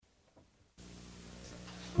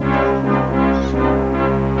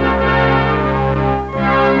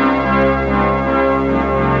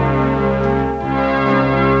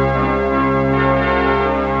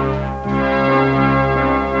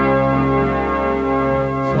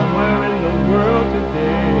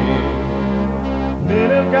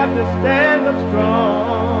got to stand up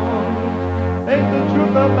strong. Think the truth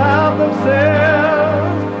about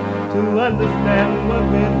themselves to understand what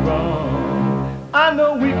went wrong. I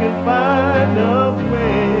know we can find a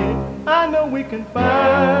way. I know we can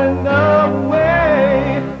find a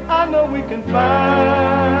way. I know we can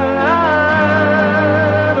find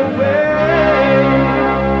a way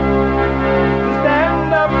to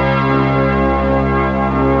stand up,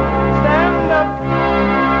 stand up,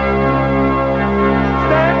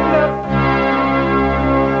 stand up.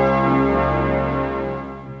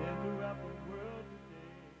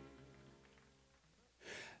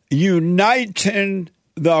 Uniting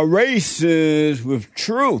the races with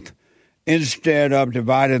truth instead of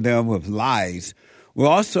dividing them with lies. We're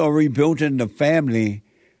also rebuilding the family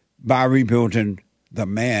by rebuilding the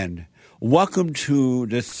man. Welcome to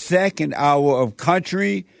the second hour of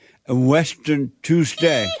Country and Western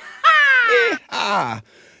Tuesday. Yeehaw!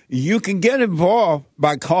 You can get involved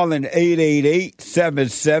by calling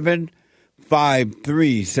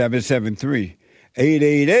 888-77-53773.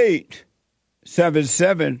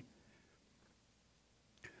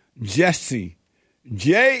 888-77-JESSE.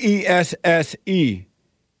 JESSE.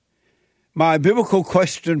 My biblical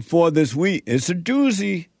question for this week is a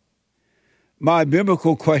doozy. My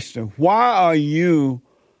biblical question: why are you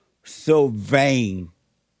so vain?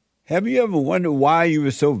 Have you ever wondered why you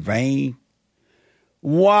were so vain?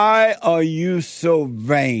 Why are you so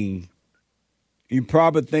vain? You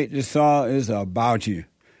probably think this song is about you,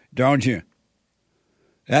 don't you?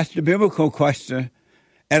 That's the biblical question.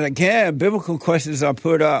 And again, biblical questions are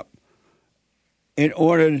put up in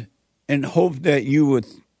order and hope that you would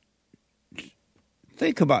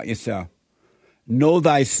think about yourself, know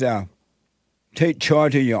thyself, take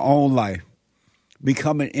charge of your own life,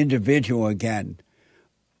 become an individual again.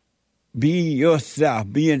 Be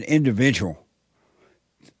yourself, be an individual.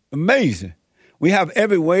 Amazing. We have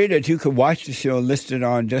every way that you can watch the show listed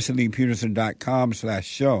on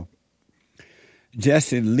JesseLeePeterson.com/show.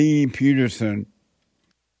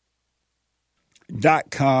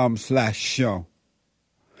 JesseLeePeterson.com/show.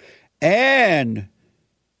 And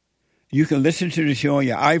you can listen to the show on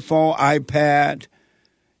your iPhone, iPad,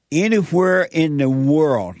 anywhere in the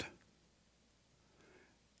world.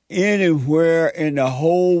 Anywhere in the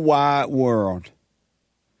whole wide world.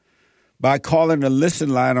 By calling the listen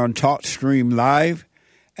line on TalkStream Live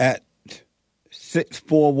at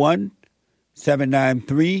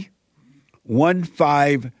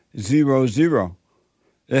 641-793-1500.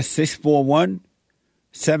 That's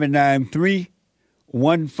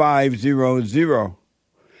 641-793-1500.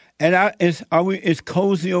 And is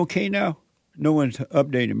Cozy okay now? No one's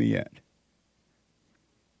updated me yet.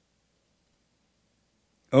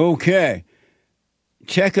 Okay.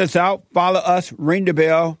 Check us out. Follow us. Ring the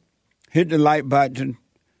bell. Hit the like button.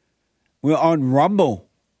 We're on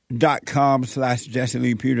rumble.com/Jesse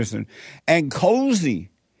Lee Peterson and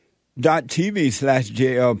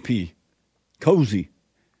cozy.tv/JLP.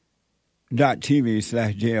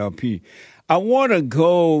 Cozy.tv/JLP. I want to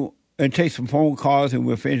go and take some phone calls, and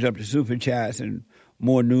we'll finish up the super chats and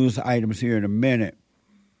more news items here in a minute.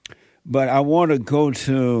 But I want to go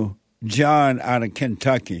to John out of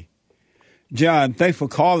Kentucky. John, thanks for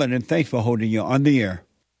calling, and thanks for holding you on the air.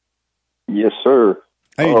 Yes, sir.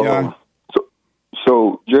 Hey, John.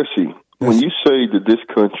 So Jesse, when you say that this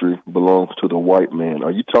country belongs to the white man,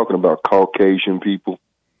 are you talking about Caucasian people?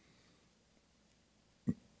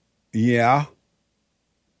 Yeah.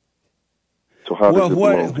 So how does it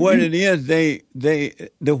belong to what you? it is, the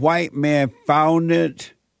white man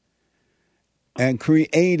founded and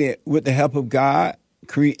created, with the help of God,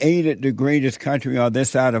 created the greatest country on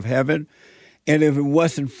this side of heaven. And if it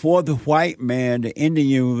wasn't for the white man, the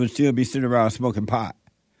Indian would still be sitting around smoking pot,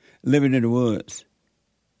 living in the woods.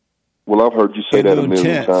 Well, I've heard you say that a million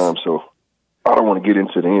tents. times, so I don't want to get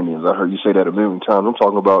into the Indians. I heard you say that a million times. I'm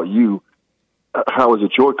talking about you. How is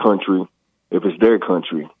it your country if it's their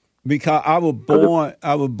country? Because I was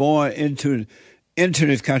born into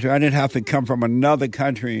this country. I didn't have to come from another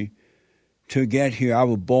country to get here. I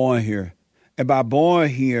was born here. And by born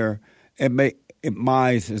here, it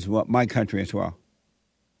mine is what my country as well.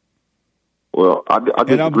 Well, I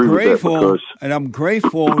disagree with that because... And I'm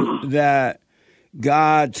grateful that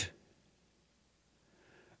God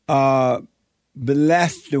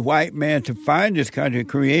blessed the white man to find this country,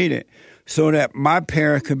 create it, so that my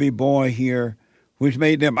parents could be born here, which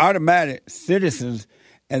made them automatic citizens,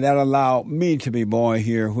 and that allowed me to be born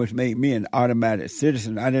here, which made me an automatic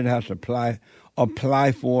citizen. I didn't have to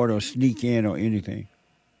apply for it or sneak in or anything.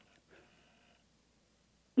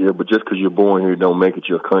 Yeah, but just because you're born here don't make it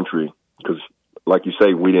your country. Because, like you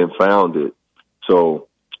say, we didn't found it. So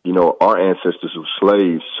our ancestors were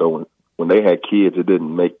slaves, so when they had kids, it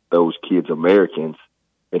didn't make those kids Americans.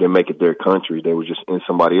 They didn't make it their country. They were just in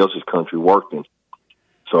somebody else's country working.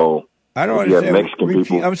 So I don't you have understand. Mexican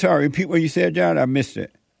people. I'm sorry. Repeat what you said, John. I missed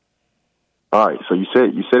it. All right. So you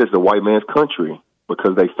said it's the white man's country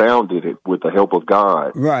because they founded it with the help of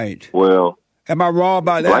God. Right. Well, am I wrong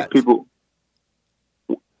about that? Black people,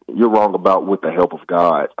 you're wrong about with the help of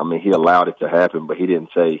God. I mean, He allowed it to happen, but He didn't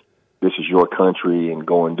say this is your country and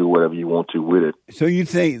go and do whatever you want to with it. So you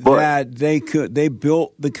think that they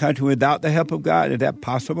built the country without the help of God? Is that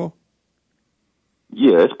possible?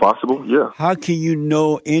 Yeah, it's possible. Yeah. How can you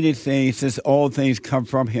know anything since all things come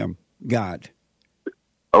from Him, God?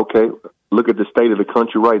 Okay. Look at the state of the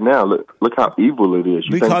country right now. Look how evil it is.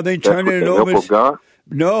 Because they turn it over. Help of God?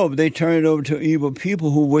 No, they turn it over to evil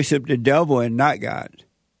people who worship the devil and not God.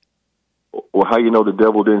 Well, how you know the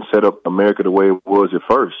devil didn't set up America the way it was at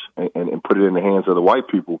first and put it in the hands of the white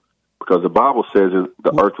people? Because the Bible says that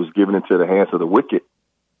the earth was given into the hands of the wicked.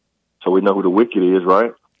 So we know who the wicked is,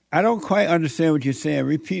 right? I don't quite understand what you're saying.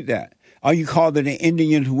 Repeat that. Are you calling the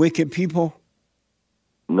Indians wicked people?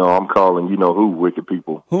 No, I'm calling who wicked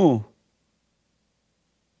people. Who?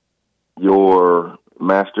 Your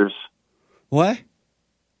masters. What?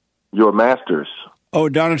 Your masters. Oh,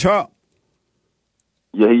 Donald Trump.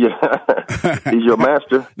 Yeah. He's your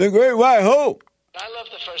master. The Great White Hope. I love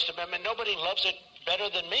the First Amendment. Nobody loves it better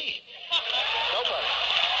than me.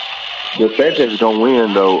 Nobody. DeSantis is going to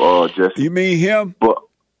win, though, Jesse. You mean him? But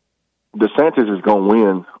DeSantis is going to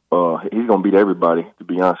win. He's going to beat everybody, to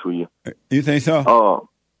be honest with you. You think so?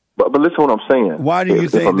 But listen to what I'm saying. Why do you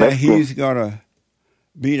think that he's going to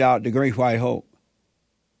beat out the Great White Hope?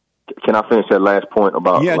 Can I finish that last point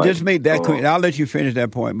about? Yeah, just make that quick. I'll let you finish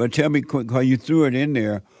that point. But tell me quick, because you threw it in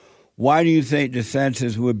there. Why do you think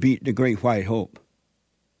DeSantis would beat the Great White Hope?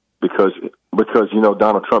 Because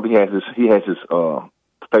Donald Trump he has his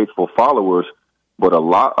faithful followers, but a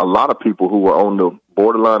lot of people who were on the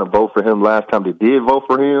borderline of vote for him last time they did vote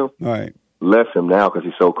for him, right, left him now because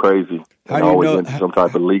he's so crazy and always into some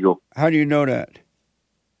type of legal. How do you know that?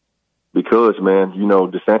 Because, man,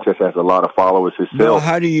 DeSantis has a lot of followers himself. No,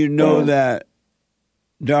 how do you know that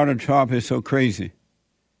Donald Trump is so crazy?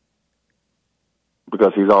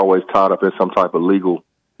 Because he's always tied up in some type of legal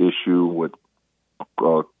issue with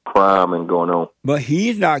crime and going on. But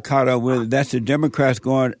he's not caught up with it. That's the Democrats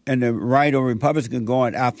going and the right or Republican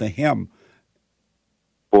going after him.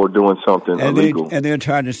 For doing something illegal. And they're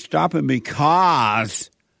trying to stop him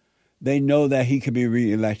because they know that he could be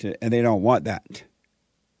reelected, and they don't want that.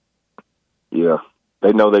 Yeah.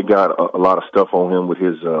 They know they got a lot of stuff on him with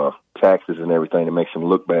his taxes and everything that makes him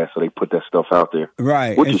look bad, so they put that stuff out there.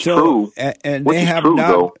 Right. Which is true. And which they is have true, not,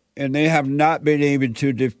 though. And they have not been able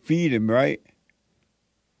to defeat him, right?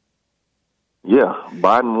 Yeah.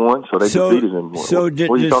 Biden won, so they defeated him. So did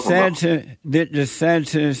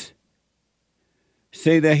DeSantis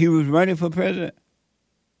say that he was running for president?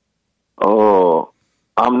 Oh,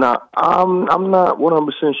 I'm not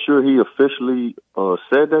 100% sure he officially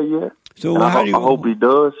said that yet. So I hope he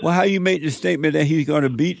does. Well, how you make the statement that he's going to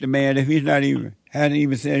beat the man if he's hadn't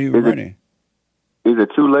even said he was running? Is it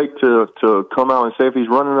too late to come out and say if he's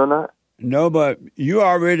running or not? No, but you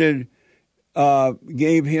already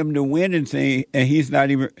gave him the winning thing, and he's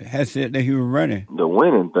not even has said that he was running. The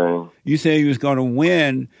winning thing. You said he was going to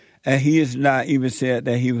win, and he has not even said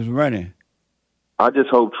that he was running. I just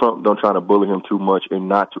hope Trump don't try to bully him too much and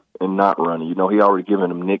not running. He already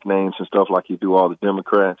given him nicknames and stuff like he do all the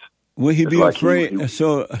Democrats. Will he be afraid?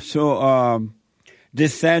 So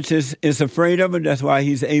DeSantis is afraid of him. That's why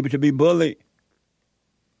he's able to be bullied.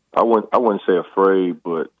 I wouldn't say afraid,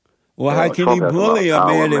 but how can he bully a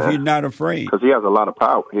man if he's not afraid? Because he has a lot of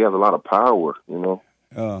power. He has a lot of power,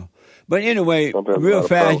 But anyway, real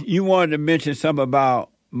fast, you wanted to mention something about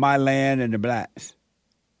my land and the blacks.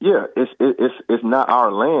 Yeah, it's not our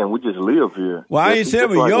land. We just live here. Well, I ain't said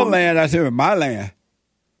with your land. I said with my land.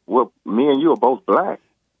 Well, me and you are both black.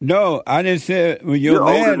 No, I didn't say with your You're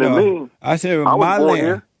land. older than me. I said with my land.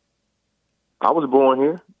 Here. I was born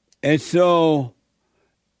here. And so,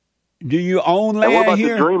 do you own land here? And what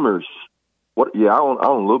about the Dreamers? What? Yeah, I own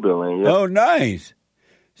a little bit of land. Yeah. Oh, nice.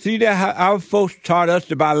 See that our folks taught us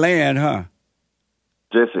to buy land, huh?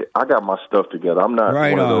 Jesse, I got my stuff together. I'm not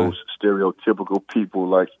one of those stereotypical people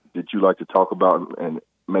that you like to talk about and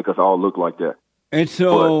make us all look like that. And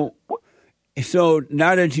so,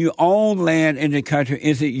 now that you own land in the country,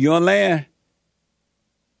 is it your land?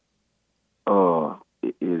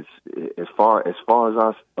 It is as far as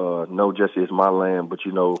I know, Jesse, it's my land. But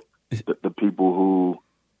the people who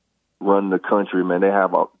run the country, man, they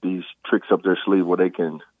have these tricks up their sleeve where they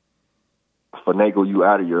can finagle you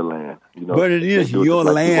out of your land. You know, But it they is do it to your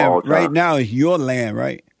black people all land. the time. Right now, it's your land,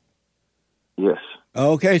 right? Yes.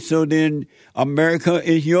 Okay, so then America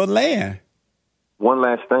is your land. One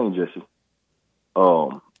last thing, Jesse.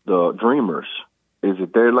 The Dreamers, is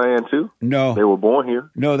it their land too? No. They were born here.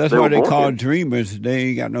 No, that's They why were they born call here. dreamers. They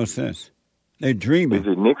ain't got no sense. They dreaming. Is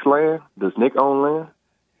it Nick's land? Does Nick own land?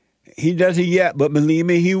 He doesn't yet, but believe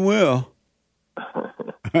me, he will.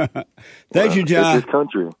 Thank you, John. It's his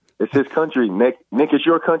country. It's his country. Nick, it's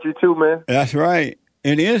your country too, man. That's right.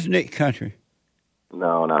 It is Nick country.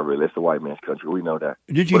 No, not really. It's the white man's country. We know that.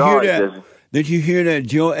 Did you But all hear right, that? Jesse. Did you hear that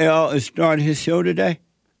Joel is starting his show today?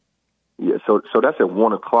 Yeah, so that's at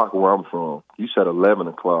 1 o'clock where I'm from. You said 11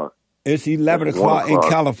 o'clock. It's 11 It's o'clock 1 in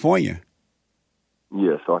o'clock. California.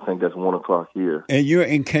 Yeah, so I think that's 1 o'clock here. And you're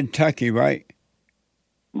in Kentucky, right?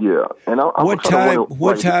 Yeah, and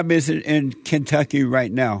What time is it in Kentucky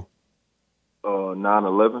right now?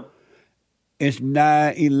 9/11. It's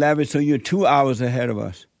 9:11, so you're 2 hours ahead of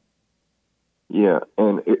us. Yeah,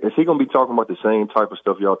 and is he going to be talking about the same type of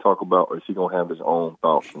stuff y'all talk about, or is he going to have his own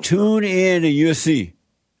thoughts? and stuff? Tune in and you'll see.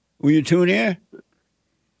 Will you tune in?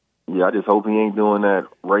 Yeah, I just hope he ain't doing that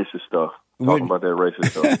racist stuff. Talking about that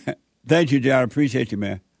racist stuff. Thank you, John. I appreciate you,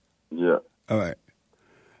 man. Yeah. All right.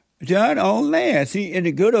 John, on land. See, in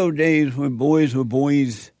the good old days when boys were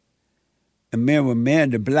boys and men were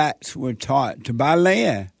men, the blacks were taught to buy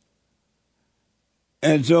land.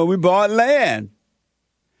 And so we bought land.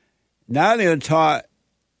 Now they're taught,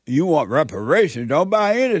 you want reparations, don't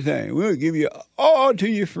buy anything. We'll give you all to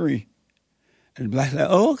you free. And the blacks like,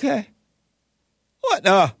 oh, okay. What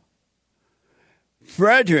the?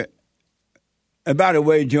 Frederick. And by the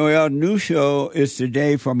way, Joel, new show is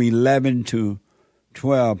today from 11 to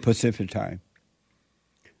 12 Pacific time.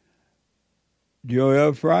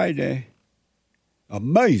 Joel Friday.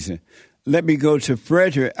 Amazing. Let me go to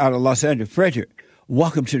Frederick out of Los Angeles. Frederick,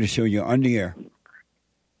 welcome to the show. You're on the air.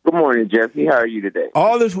 Good morning, Jesse. How are you today?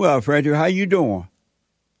 All is well, Frederick. How you doing?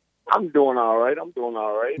 I'm doing all right.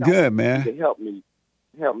 Good, I man. want you to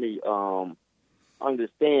help me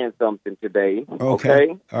understand something today.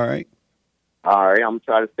 Okay. All right. All right. I'm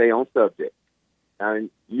trying to stay on subject. And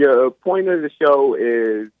your point of the show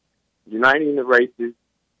is uniting the races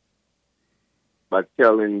by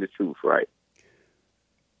telling the truth, right?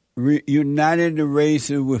 Uniting the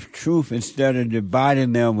races with truth instead of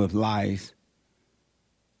dividing them with lies.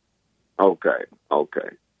 Okay.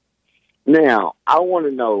 Now, I want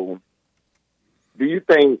to know, do you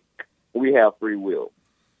think we have free will?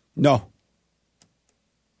 No.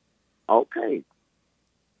 Okay.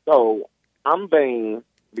 So, I'm vain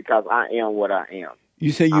because I am what I am.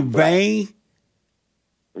 You say you're vain?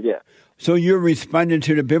 Yeah. So you're responding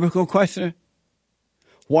to the biblical question?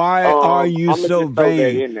 Why are you so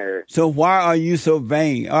vain? So why are you so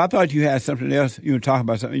vain? Oh, I thought you had something else. You were talking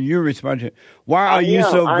about something. You're responding to. Why are you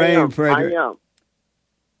so vain, Frederick? I am.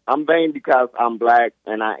 I'm vain because I'm black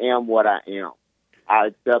and I am what I am. I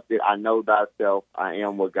accept it. I know thyself. I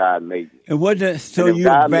am what God made me. And what does, so And if you're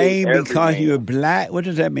God vain made every because man, you're black? What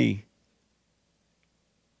does that mean?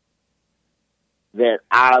 that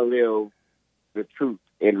I live the truth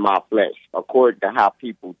in my flesh, according to how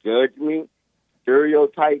people judge me,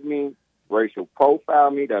 stereotype me, racial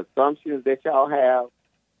profile me, the assumptions that y'all have.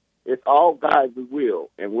 It's all God's will,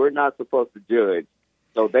 and we're not supposed to judge.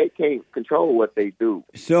 So they can't control what they do.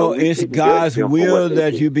 So we it's shouldn't God's judge them for will what they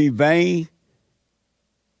that do. you be vain?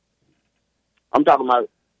 I'm talking about,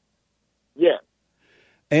 yeah.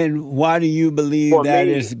 And why do you believe For that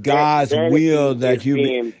me, it's God's vanity will that is you be?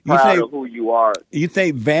 being You proud think of who you are. you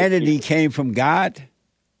think vanity came from God?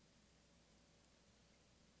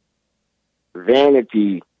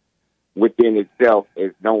 Vanity within itself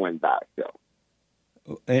is knowing thyself.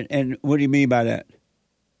 And what do you mean by that?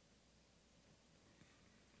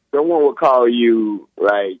 Someone would call you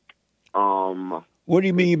like What do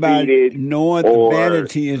you mean by conceited knowing the or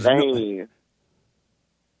vanity is? vain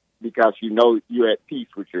because you know you're at peace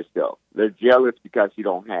with yourself. They're jealous because you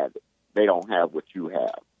don't have it. They don't have what you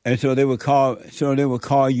have. And so they would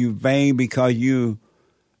call you vain because you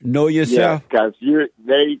know Yeah, yourself. because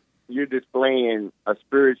you're displaying a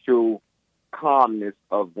spiritual calmness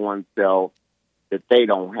of oneself that they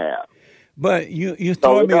don't have. But you So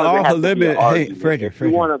throw it me doesn't off have a to little be an bit. Hey, argument. Frederick, If you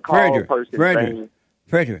want to call a person vain,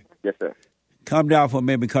 Frederick, yes, sir. calm down for a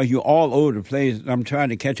minute because you're all over the place. I'm trying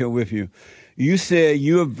to catch up with you. You said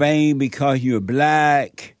you're vain because you're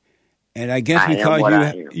black, and I guess I am because what I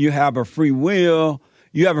am. you have a free will.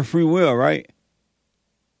 You have a free will, right?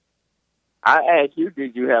 I asked you,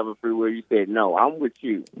 did you have a free will? You said no. I'm with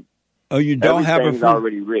you. Oh, you don't have a Everything's free.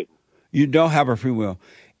 already written. You don't have a free will,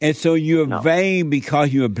 and so you're No. vain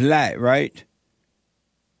because you're black, right?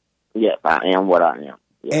 Yes, I am what I am.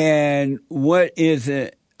 Yes. And what is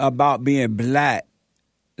it about being black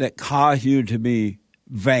that caused you to be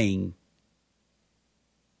vain?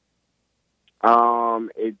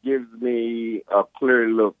 It gives me a clear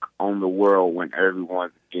look on the world when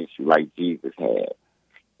everyone's against you, like Jesus had.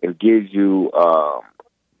 It gives you a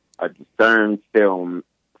discerned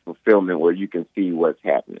fulfillment where you can see what's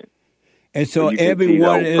happening. And so you can see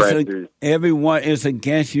the everyone is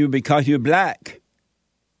against you because you're black.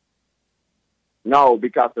 No,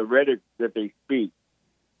 because the rhetoric that they speak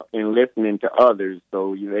in listening to others,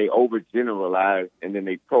 so they overgeneralize and then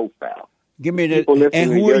they profile. Give me that.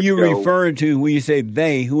 And who are you referring to when you say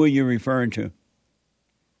they? Who are you referring to?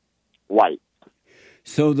 White.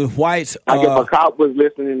 So the whites like if a cop was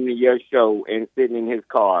listening to your show and sitting in his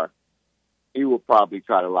car, he would probably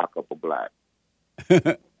try to lock up a black.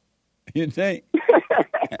 You think?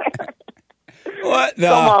 What? No.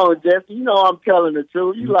 Come on, Jesse. You know I'm telling the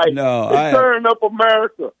truth. You like tearing up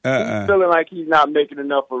America. He's feeling like he's not making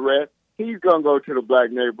enough arrests. He's gonna go to the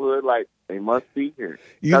black neighborhood like they must be here.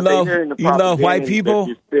 You love white people?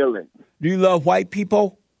 Do you love white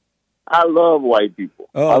people? I love white people.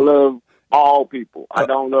 Oh. I love all people. I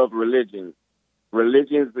don't love religions.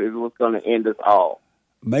 Religions is what's going to end us all.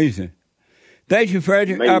 Amazing. Thank you,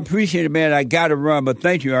 Frederick. Amazing. I appreciate it, man. I got to run, but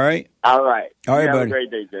thank you, all right? All right. All right, have buddy. a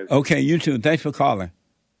great day, Jesse. Okay, you too. Thanks for calling.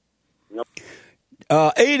 Nope.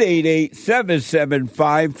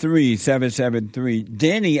 888-775-3773.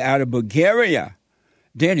 Denny out of Bulgaria.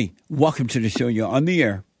 Denny, welcome to the show. You're on the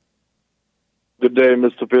air. Good day,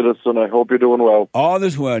 Mr. Peterson. I hope you're doing well. All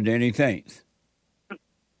is well, Denny. Thanks.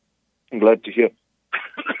 I'm glad to hear.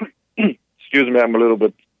 Excuse me, I'm a little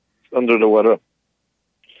bit under the weather.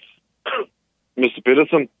 Mr.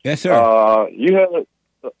 Peterson? Yes, sir. You have...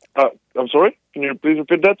 I'm sorry? Can you please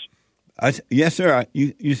repeat that? Yes, sir.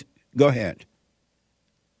 You go ahead.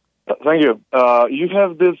 Thank you. You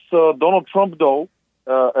have this Donald Trump doll,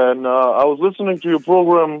 and I was listening to your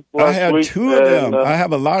program last week. I have two of them. I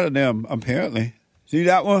have a lot of them, apparently. See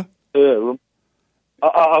that one? Yeah.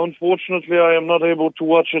 Unfortunately, I am not able to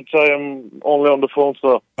watch it. I am only on the phone,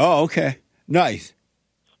 sir. Oh, okay. Nice.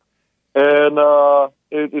 And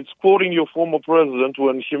it's quoting your former president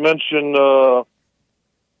when he mentioned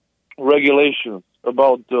regulations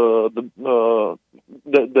about that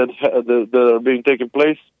are being taken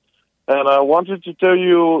place. And I wanted to tell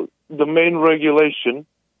you the main regulation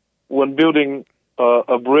when building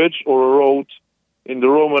a bridge or a road in the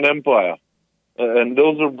Roman Empire. And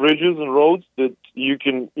those are bridges and roads that you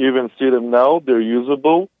can even see them now. They're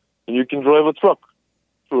usable, and you can drive a truck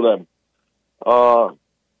through them.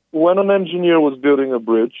 When an engineer was building a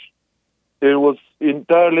bridge, it was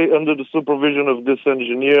entirely under the supervision of this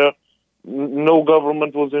engineer. No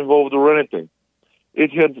government was involved or anything.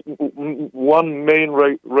 It had one main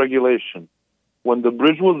regulation. When the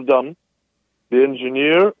bridge was done, the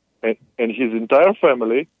engineer and his entire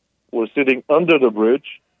family were sitting under the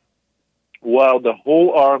bridge, while the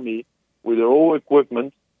whole army, with their whole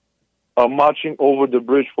equipment, are marching over the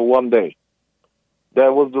bridge for one day.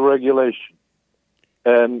 That was the regulation.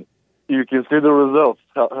 And you can see the results,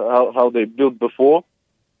 how they built before,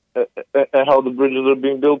 and how the bridges are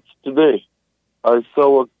being built today. I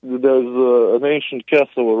saw there's an ancient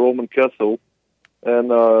castle, a Roman castle,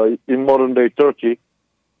 and in modern-day Turkey.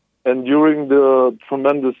 And during the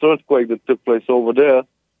tremendous earthquake that took place over there,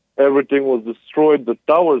 everything was destroyed. The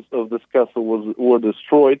towers of this castle were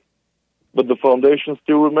destroyed, but the foundation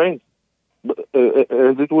still remains, as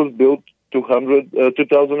it was built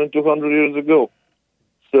 2,200 years ago.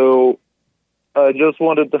 So I just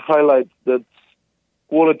wanted to highlight that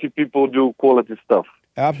quality people do quality stuff.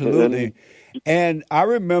 Absolutely. And I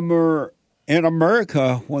remember in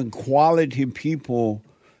America when quality people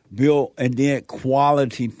built and did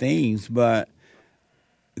quality things, but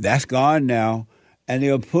that's gone now. And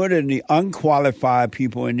they'll put in the unqualified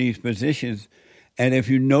people in these positions. And if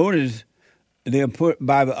you notice, they'll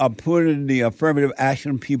putting the affirmative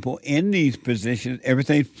action people in these positions,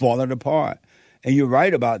 everything's falling apart. And you're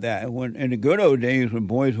right about that. When in the good old days, when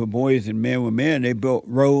boys were boys and men were men, they built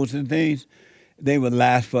roads and things, they would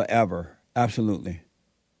last forever. Absolutely.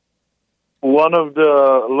 One of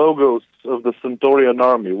the logos of the Centurion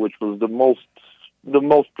Army, which was the most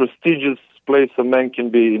prestigious place a man can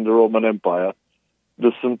be in the Roman Empire,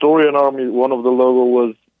 the Centurion Army, one of the logo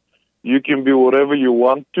was, you can be whatever you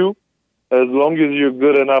want to, as long as you're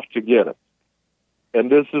good enough to get it. And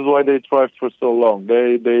this is why they thrived for so long.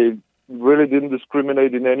 They really didn't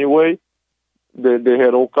discriminate in any way. They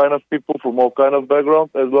had all kind of people from all kind of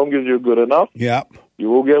backgrounds. As long as you're good enough, yep, you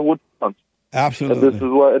will get what you want. Absolutely. And this is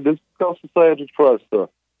why this is how society thrives, sir.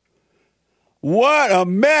 What a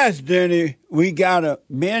mess, Denny.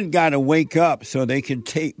 Men gotta wake up so they can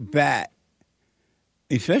take back,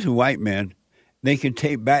 especially white men, they can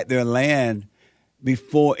take back their land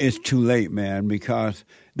before it's too late, man, because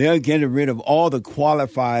they're getting rid of all the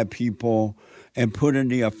qualified people and putting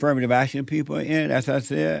the affirmative action people in, as I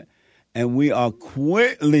said, and we are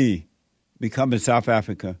quickly becoming South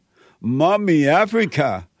Africa. Mommy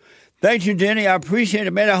Africa. Thank you, Denny. I appreciate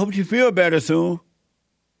it, man. I hope you feel better soon.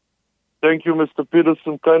 Thank you, Mr.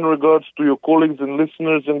 Peterson. Kind regards to your colleagues and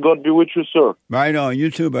listeners, and God be with you, sir. Right on.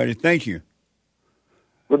 You too, buddy. Thank you.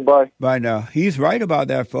 Goodbye. Bye now. He's right about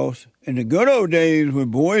that, folks. In the good old days when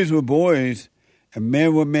boys were boys and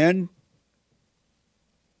men were men,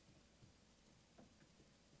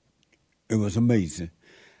 it was amazing.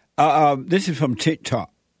 This is from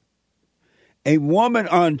TikTok. A woman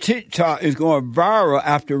on TikTok is going viral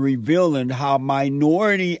after revealing how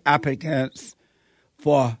minority applicants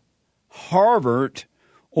for Harvard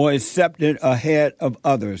are accepted ahead of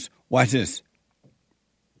others. Watch this.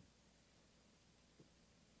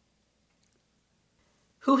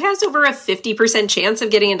 Who has over a 50% chance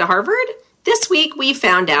of getting into Harvard? This week, we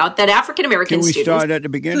found out that African-American students start at the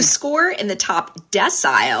beginning? Who score in the top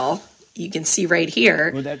decile, you can see right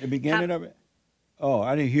here. Was that the beginning of it? Oh,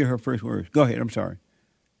 I didn't hear her first words. Go ahead. I'm sorry.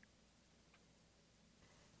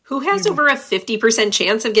 Who has over a 50%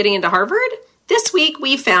 chance of getting into Harvard? This week,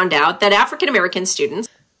 we found out that African-American students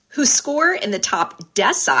who score in the top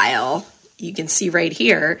decile, you can see right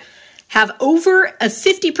here, have over a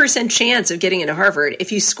 50% chance of getting into Harvard.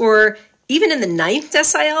 If you score even in the 9th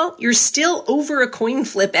decile, you're still over a coin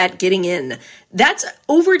flip at getting in. That's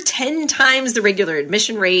over 10 times the regular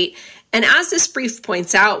admission rate. And as this brief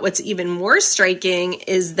points out, what's even more striking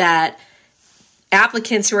is that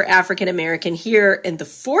applicants who are African American here in the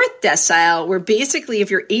 4th decile, where basically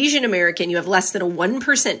if you're Asian American, you have less than a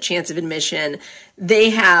 1% chance of admission. They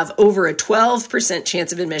have over a 12%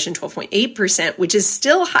 chance of admission, 12.8%, which is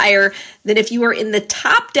still higher than if you are in the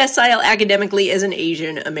top decile academically as an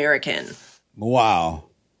Asian American. Wow.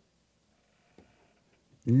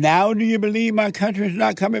 Now do you believe my country is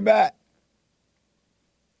not coming back?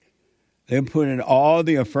 They're putting all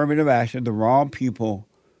the affirmative action, the wrong people,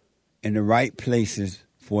 in the right places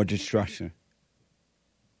for destruction.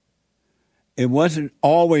 It wasn't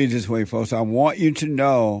always this way, folks. I want you to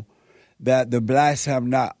know that the blacks have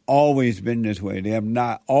not always been this way. They have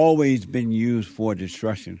not always been used for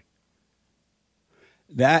destruction.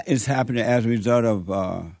 That is happening as a result of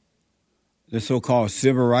the so-called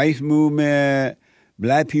civil rights movement,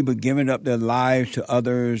 black people giving up their lives to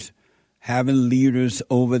others, having leaders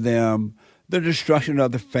over them, the destruction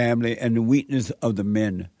of the family, and the weakness of the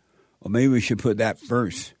men. Or maybe we should put that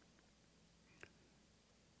first.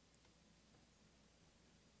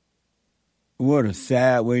 What a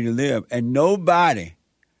sad way to live. And nobody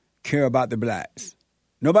care about the blacks.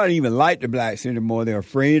 Nobody even like the blacks anymore. They're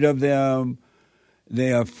afraid of them.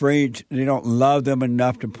 They're afraid they don't love them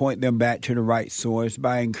enough to point them back to the right source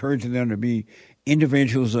by encouraging them to be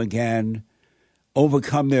individuals again,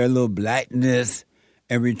 overcome their little blackness,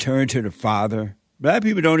 and return to the Father. Black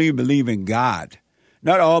people don't even believe in God.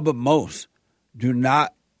 Not all, but most do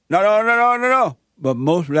not. No. But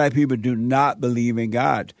most black people do not believe in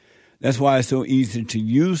God. That's why it's so easy to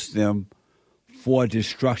use them for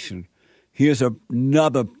destruction. Here's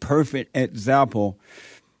another perfect example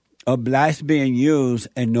of blacks being used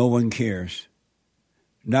and no one cares.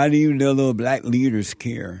 Not even their little black leaders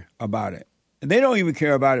care about it. And they don't even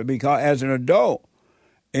care about it because as an adult,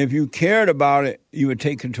 if you cared about it, you would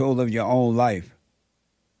take control of your own life.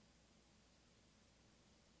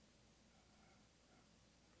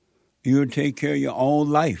 You would take care of your own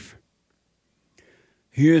life.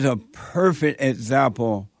 Here's a perfect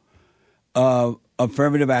example of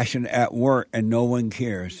affirmative action at work and no one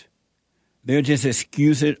cares. They'll just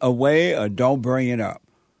excuse it away or don't bring it up.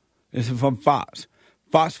 This is from Fox.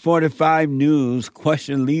 Fox 45 News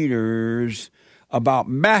questioned leaders about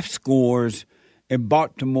math scores in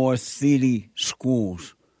Baltimore City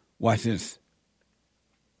schools. Watch this.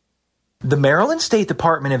 The Maryland State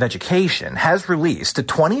Department of Education has released the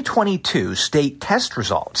 2022 state test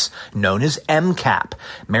results, known as MCAP,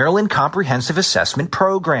 Maryland Comprehensive Assessment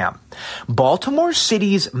Program. Baltimore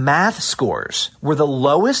City's math scores were the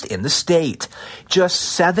lowest in the state.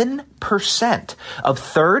 Just 7% of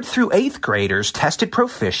 3rd through 8th graders tested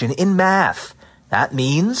proficient in math. That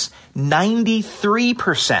means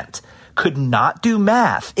 93% could not do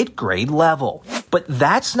math at grade level. But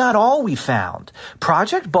that's not all we found.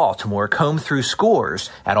 Project Baltimore combed through scores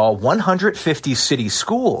at all 150 city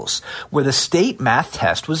schools where the state math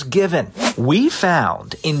test was given. We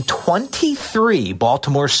found in 23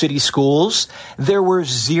 Baltimore city schools, there were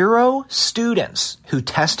 0 students who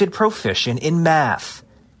tested proficient in math.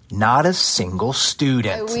 Not a single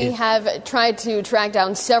student. We have tried to track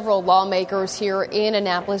down several lawmakers here in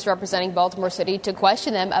Annapolis representing Baltimore City to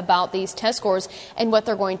question them about these test scores and what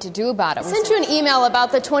they're going to do about it. I sent you an email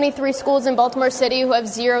about the 23 schools in Baltimore City who have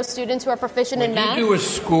 0 students who are proficient in math. When you do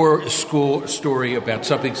a school story about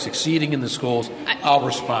something succeeding in the schools, I'll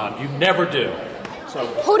respond. You never do. So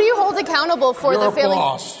who do you hold accountable for the failing?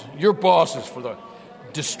 Your boss is for the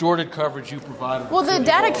distorted coverage you provided. Well, the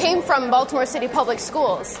data came from Baltimore City Public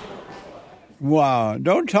Schools. Wow.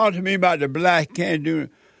 Don't talk to me about the black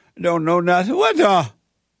don't know nothing. What the?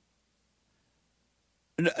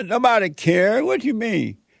 Nobody care. What do you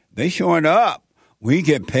mean? They showing up. We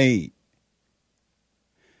get paid.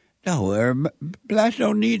 No, blacks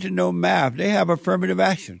don't need to know math. They have affirmative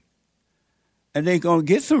action. And they going to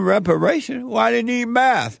get some reparation. Why they need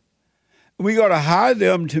math? We got to hire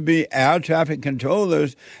them to be air traffic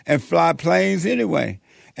controllers and fly planes anyway,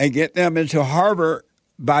 and get them into Harvard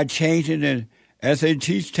by changing the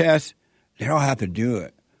SAT test. They don't have to do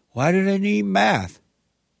it. Why do they need math?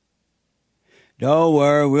 Don't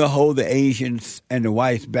worry, we'll hold the Asians and the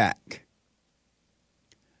whites back.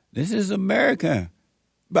 This is America,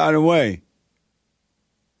 by the way.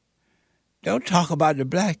 Don't talk about the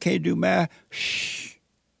black can't do math. Shh.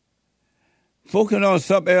 Focus on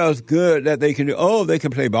something else good that they can do. Oh, they can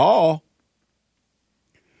play ball.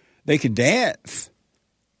 They can dance.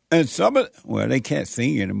 And they can't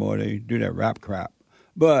sing anymore. They do that rap crap.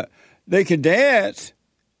 But they can dance.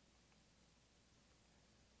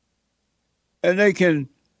 And they can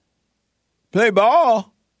play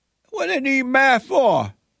ball. What do they need math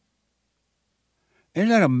for? Isn't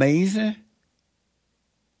that amazing?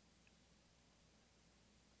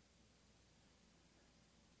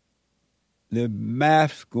 The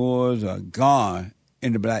math scores are gone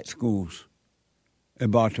in the black schools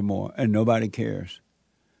in Baltimore, and nobody cares.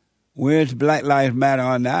 Where's Black Lives Matter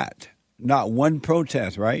on that? Not one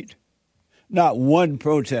protest, right? Not one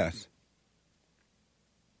protest.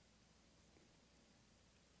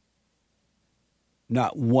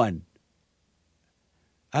 Not one.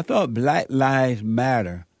 I thought Black Lives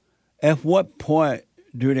Matter. At what point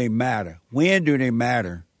do they matter? When do they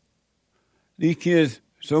matter? These kids,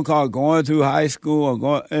 so-called going through high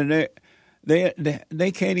school, and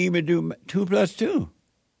they can't even do 2 + 2.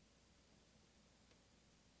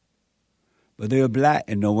 But they're black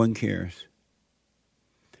and no one cares.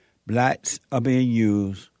 Blacks are being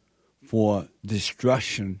used for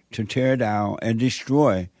destruction, to tear down and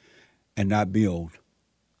destroy and not build.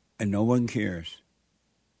 And no one cares.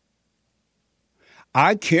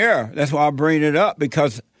 I care. That's why I bring it up,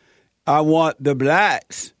 because I want the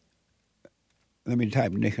blacks. Let me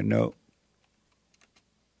type Nick a note.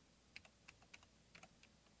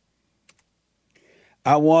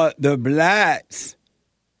 I want the blacks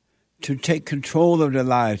to take control of their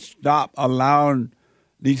lives. Stop allowing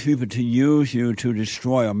these people to use you to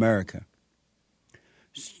destroy America.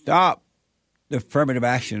 Stop the affirmative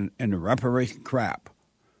action and the reparation crap.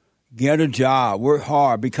 Get a job. Work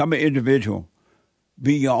hard. Become an individual.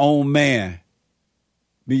 Be your own man.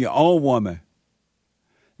 Be your own woman.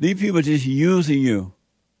 These people are just using you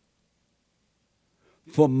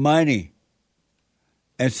for money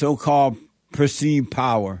and so-called perceived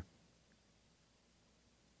power.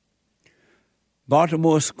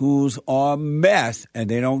 Baltimore schools are a mess, and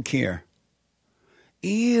they don't care.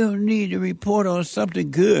 You need to report on something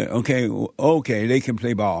good. Okay, they can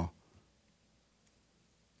play ball.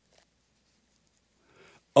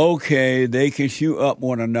 Okay, they can shoot up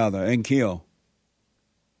one another and kill.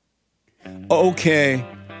 Okay,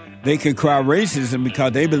 they can cry racism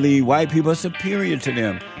because they believe white people are superior to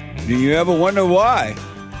them. Do you ever wonder why?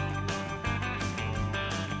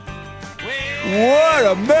 What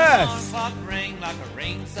a mess!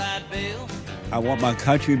 I want my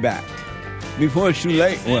country back. Before it's too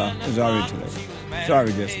late. Well, it's already too late.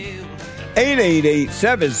 Sorry, Jesse.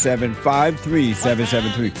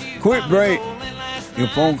 888-775-3773. Quick break. Your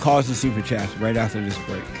phone calls and super chats right after this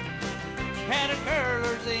break.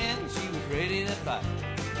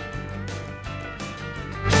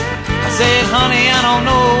 I said, honey, I don't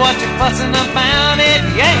know what you're fussing about.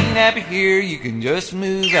 If you ain't happy here, you can just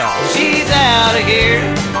move out. She's out of here.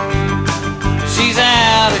 She's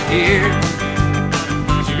out of here.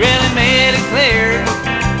 She really made it clear.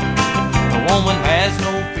 A woman has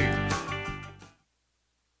no fear.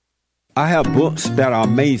 I have books that are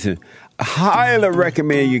amazing. highly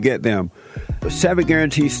recommend you get them. 7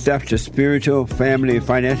 guaranteed steps to spiritual, family, and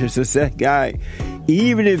financial success guide.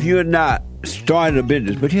 Even if you're not starting a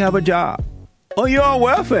business, but you have a job or you're on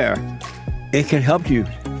welfare, it can help you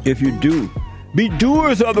if you do. Be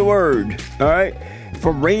doers of the word, all right?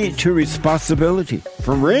 From rage to responsibility.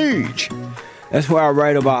 From rage. That's what I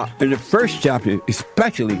write about in the first chapter,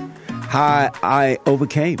 especially how I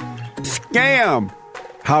overcame. Scam.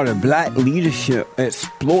 How the black leadership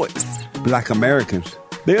exploits black Americans.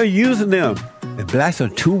 They are using them. The blacks are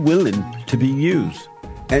too willing to be used.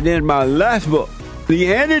 And then my last book,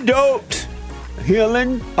 The Antidote,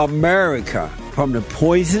 Healing America from the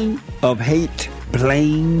Poison of Hate,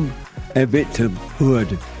 Blame, and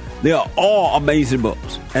Victimhood. They are all amazing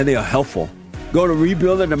books, and they are helpful. Go to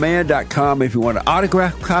rebuildingtheman.com if you want an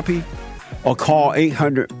autographed copy, or call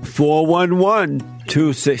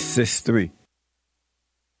 800-411-2663.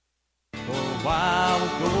 For a while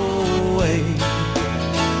we'll go away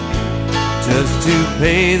just to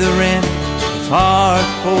pay the rent. It's hard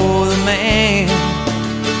for the man,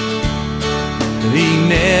 but he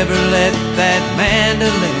never let that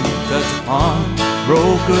mandolin touch upon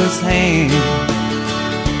broker's hand.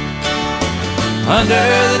 Under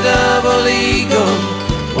the Double Eagle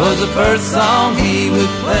was the first song he would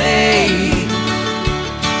play.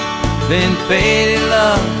 Then Faded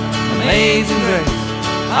Love, Amazing Grace,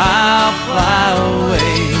 I'll fly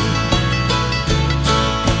away.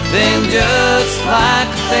 Then just like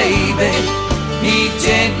a baby, he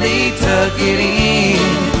gently tuck it in.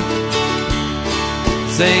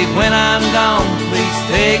 Say, when I'm gone, please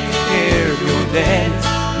take care of your dad's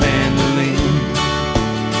mandolin.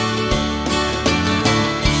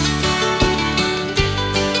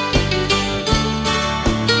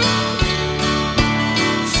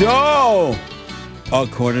 So,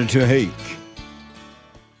 according to Hake,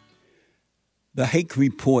 the Hake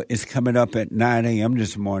Report is coming up at 9 a.m.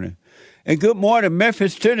 this morning. And good morning,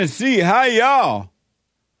 Memphis, Tennessee. Hi, y'all.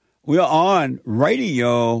 We're on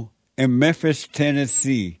radio in Memphis,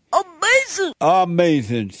 Tennessee. Amazing.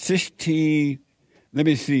 Amazing. 16, let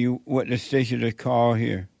me see what the station is called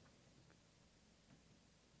here.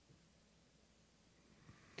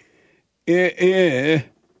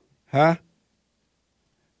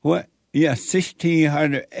 What? Yeah,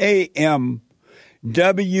 1600 AM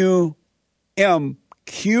WMQM.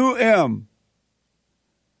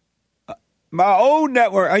 My old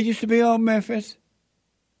network, I used to be on Memphis.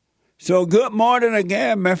 So good morning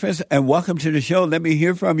again, Memphis, and welcome to the show. Let me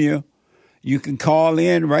hear from you. You can call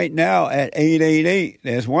in right now at 888.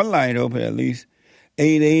 There's one line open at least.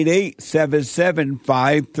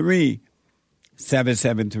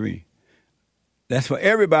 888-7753-773. That's for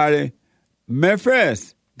everybody.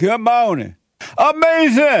 Memphis, good morning.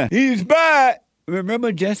 Amazing. He's back.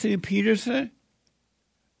 Remember Jesse Peterson?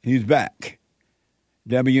 He's back.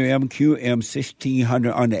 WMQM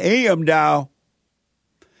 1600 on the AM dial.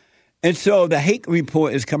 And so the Hake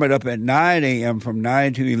Report is coming up at 9 a.m. from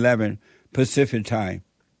 9 to 11 Pacific time.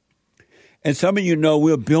 And some of you know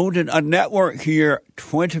we're building a network here,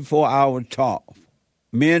 24-hour talk.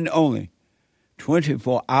 Men only.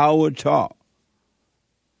 24-hour talk.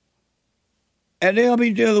 And they'll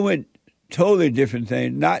be dealing with totally different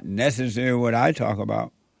things, not necessarily what I talk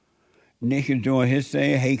about. Nick is doing his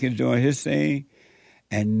thing, Hake is doing his thing.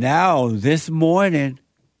 And now, this morning,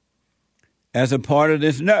 as a part of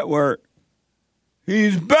this network,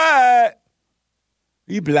 he's back.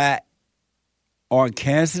 He's black.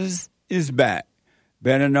 Arkansas is back.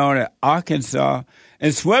 Better known as Arkansas.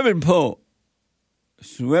 And swimming pool,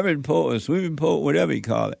 whatever you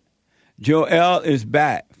call it. Joel is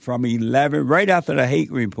back from 11, right after the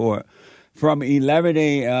Hake Report, from 11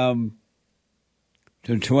 a.m.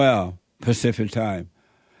 to 12 Pacific time.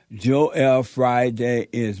 Joel Friday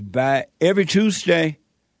is back every Tuesday,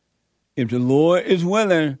 if the Lord is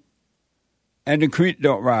willing and the creek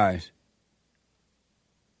don't rise.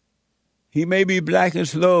 He may be black and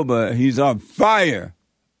slow, but he's on fire.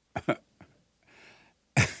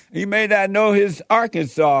 He may not know his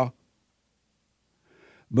Arkansas,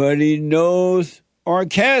 but he knows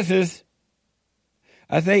Arkansas.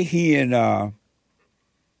 I think he and,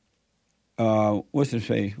 what's his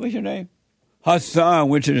face? What's your name? Hassan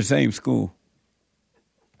went to the same school.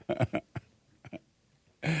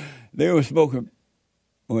 They were doing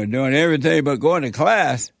everything but going to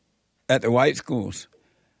class at the white schools.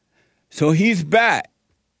 So he's back.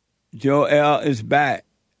 Joel is back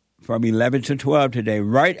from 11 to 12 today,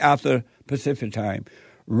 right after Pacific time,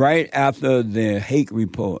 right after the Hake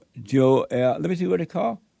Report. Joel, let me see what it's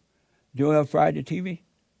called. Joel Friday TV?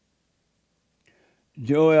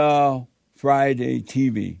 Joel Friday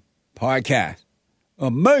TV podcast.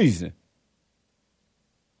 Amazing.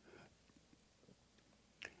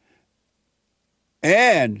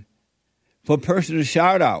 And for personal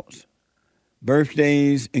shout-outs,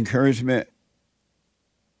 birthdays, encouragement,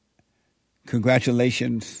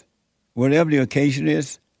 congratulations, whatever the occasion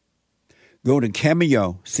is, go to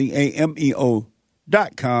Cameo,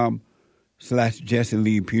 CAMEO.com/Jesse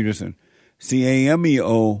Lee Peterson,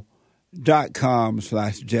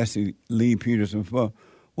 CAMEO.com/Jesse Lee Peterson for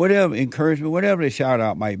whatever encouragement, whatever the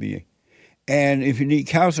shout-out might be. And if you need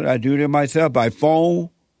counseling, I do it myself by phone,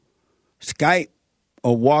 Skype,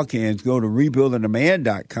 or walk-ins. Go to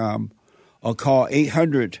rebuildingtheman.com or call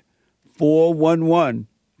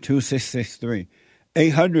 800-411-2663.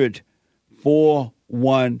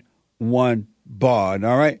 800-411-BARD.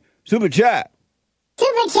 All right? Super chat.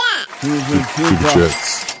 Super chat. Super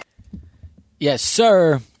chats. Yes,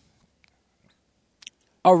 sir.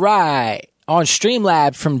 All right. On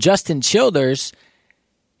Streamlabs from Justin Childers,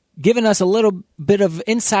 giving us a little bit of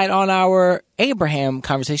insight on our Abraham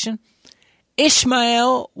conversation.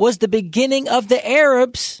 Ishmael was the beginning of the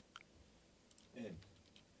Arabs.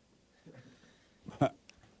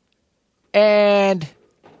 And,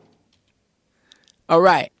 all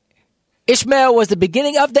right. Ishmael was the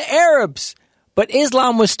beginning of the Arabs, but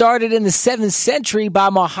Islam was started in the 7th century by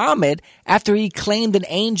Muhammad after he claimed an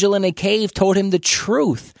angel in a cave told him the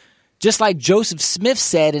truth. Just like Joseph Smith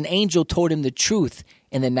said, an angel told him the truth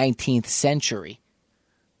in the 19th century.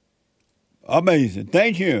 Amazing.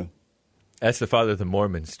 Thank you. That's the father of the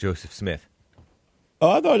Mormons, Joseph Smith. Oh,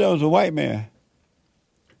 I thought that was a white man.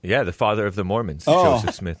 Yeah, the father of the Mormons, Oh.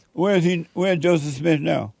 Joseph Smith. Where is he? Where's Joseph Smith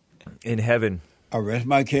now? In heaven. I rest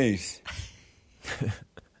my case.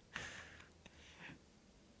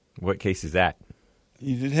 What case is that?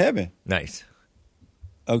 He's in heaven, Nice.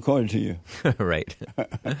 according to you. Right.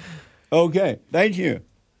 Okay, thank you.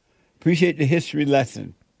 Appreciate the history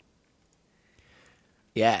lesson.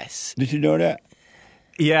 Yes. Did you know that?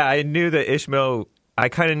 Yeah, I knew that Ishmael. I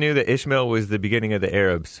kind of knew that Ishmael was the beginning of the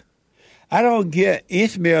Arabs. I don't get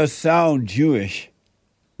Ishmael sound Jewish.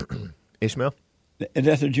 Ishmael? Is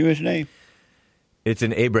that a Jewish name? It's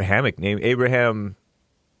an Abrahamic name. Abraham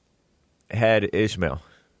had Ishmael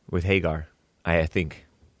with Hagar, I think.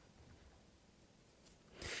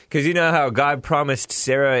 Because you know how God promised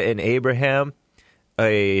Sarah and Abraham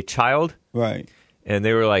a child? Right. And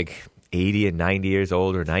they were like 80 and 90 years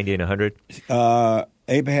old, or 90 and 100?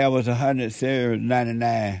 Abraham was 100, Sarah was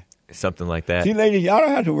 99. Something like that. See, ladies, y'all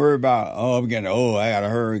don't have to worry about, I'm getting old, I got to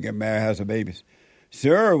hurry, get married, have some babies.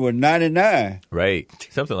 Sarah was 99. Right.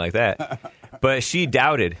 Something like that. But she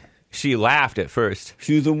doubted. She laughed at first.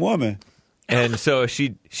 She was a woman. And so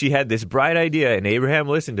she had this bright idea, and Abraham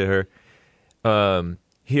listened to her.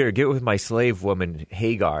 Here, get with my slave woman,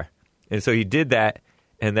 Hagar. And so he did that,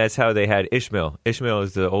 and that's how they had Ishmael. Ishmael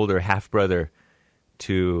is the older half-brother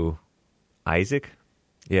to Isaac?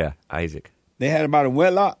 Yeah, Isaac. They had him out of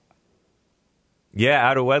wedlock? Yeah,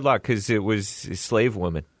 out of wedlock, because it was a slave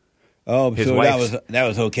woman. Oh, His so wife's- that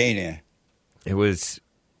was okay then. It was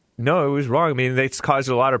wrong. I mean, it's caused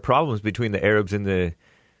a lot of problems between the Arabs and the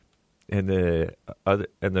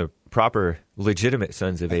proper legitimate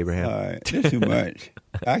sons of Abraham. All right, this is too much.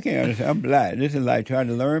 I can't understand. I'm black. This is like trying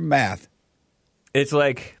to learn math. It's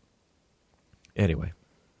like, anyway,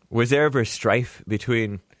 was there ever strife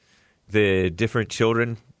between the different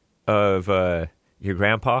children of your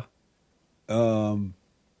grandpa? I'm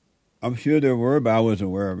sure there were, but I wasn't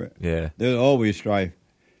aware of it. Yeah. There's always strife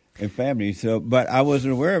in families. So, but I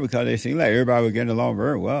wasn't aware of it because they seemed like everybody was getting along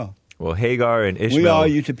very well. Well, Hagar and Ishmael. We all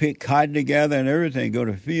used to pick cotton together and everything, go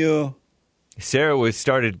to the field. Sarah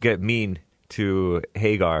started to get mean to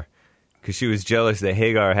Hagar because she was jealous that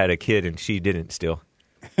Hagar had a kid and she didn't still.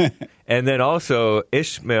 And then also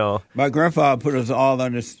Ishmael. My grandfather put us all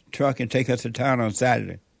on this truck and take us to town on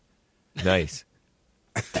Saturday. Nice.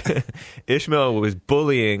 Ishmael was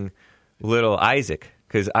bullying little Isaac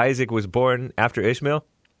because Isaac was born after Ishmael.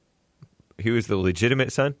 He was the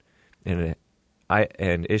legitimate son, and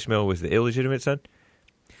Ishmael was the illegitimate son.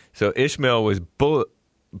 So Ishmael was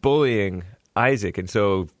bullying Isaac, and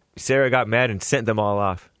so Sarah got mad and sent them all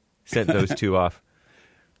off, sent those two off.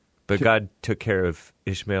 But God took care of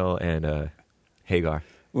Ishmael and Hagar.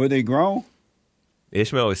 Were they grown?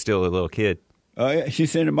 Ishmael was still a little kid. Oh, yeah. She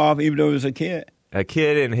sent him off even though he was a kid? A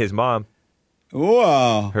kid and his mom.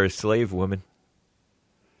 Wow. Her slave woman.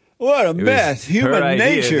 What a mess. Human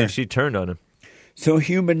nature. And she turned on him. So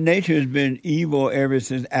human nature has been evil ever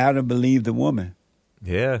since Adam believed the woman.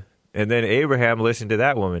 Yeah. And then Abraham listened to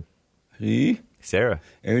that woman. See? Sarah.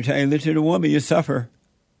 Every time you listen to a woman, you suffer.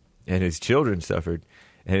 And his children suffered.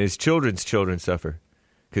 And his children's children suffer.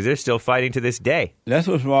 Because they're still fighting to this day. That's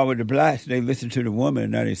what's wrong with the blacks. They listen to the woman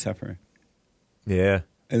and now they're suffering. Yeah.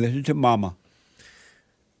 They listen to mama.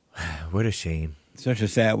 What a shame. Such a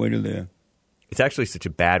sad way to live. It's actually such a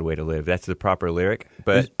bad way to live. That's the proper lyric.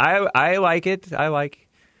 But I like it. I like.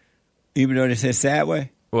 Even though they said sad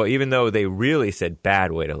way? Well, even though they really said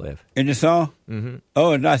bad way to live. In the song? Mm-hmm.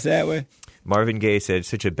 Oh, it's not sad way? Marvin Gaye said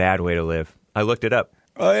such a bad way to live. I looked it up.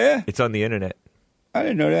 Oh, yeah? It's on the internet. I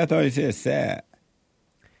didn't know that. I thought he said sad.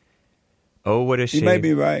 Oh, what a shame. You may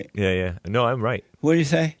be right. Yeah. No, I'm right. What did you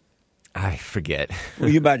say? I forget. Well,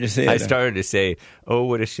 you about to say it. I started to say, oh,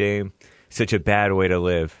 what a shame. Such a bad way to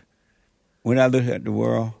live. When I look at the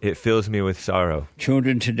world. It fills me with sorrow.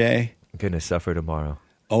 Children today. Gonna suffer tomorrow.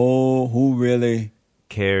 Oh, who really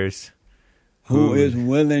cares? Who is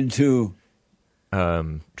willing to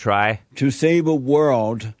try to save a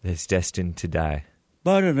world that's destined to die?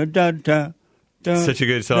 Such a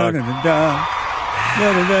good song. You knew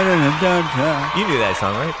that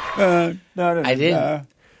song, right? I did.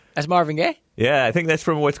 That's Marvin Gaye? Yeah, I think that's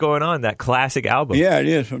from What's Going On, that classic album. Yeah, it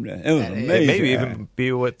is from that. It was amazing. It maybe even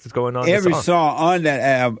be What's Going On. Every song on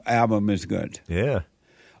that album is good. Yeah.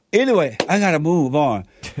 Anyway, I got to move on.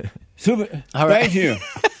 Super. All right. Thank you.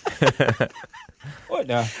 What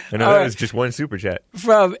the? I know that was just one super chat.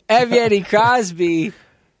 From Evgeny Crosby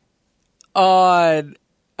on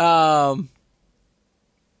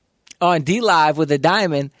D Live with a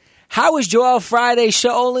diamond. How is Joel Friday's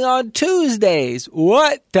show only on Tuesdays?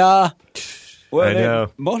 What the? Well, I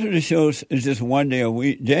know. Most of the shows is just one day a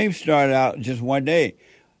week. James started out just one day.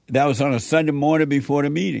 That was on a Sunday morning before the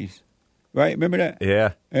meetings. Right? Remember that?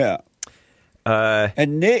 Yeah. Yeah.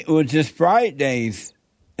 And Nick was just Fridays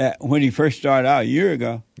when he first started out a year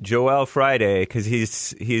ago. Joel Friday, because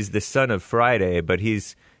he's the son of Friday, but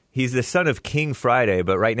he's the son of King Friday,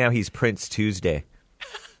 but right now he's Prince Tuesday.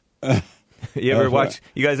 You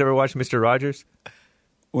guys ever watch Mr. Rogers?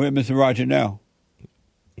 Where's Mr. Rogers now?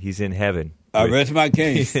 He's in heaven. I rest my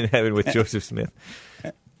case. He's in heaven with Joseph Smith.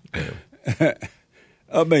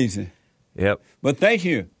 Amazing. Yep. But thank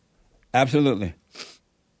you. Absolutely.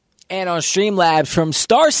 And on Streamlabs from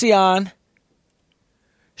Starcion,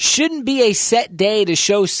 shouldn't be a set day to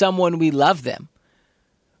show someone we love them.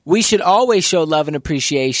 We should always show love and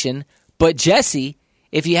appreciation. But Jesse,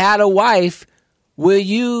 if you had a wife, will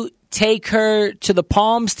you take her to the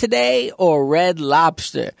Palms today or Red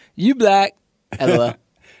Lobster? You black. LOL.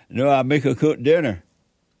 No, I make her cook dinner.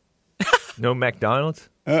 No McDonald's?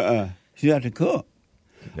 She have to cook.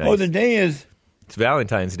 Nice. Oh, the day is... It's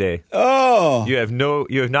Valentine's Day. Oh. You have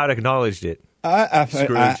not acknowledged it. I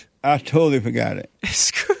totally forgot it.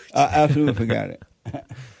 Scrooge. I absolutely forgot it.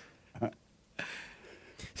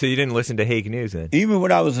 So you didn't listen to Hake News then? Even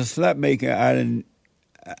when I was a slap maker, I didn't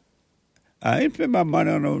spend my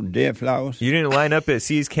money on those dead flowers. You didn't line up at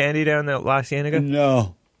C's Candy down at La Cienega?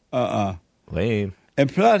 No. Lame.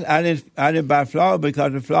 And plus, I didn't buy flowers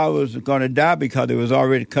because the flowers were going to die because it was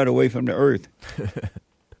already cut away from the earth.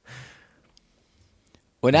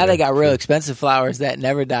 Well, now they got real expensive flowers that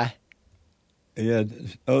never die. Yeah.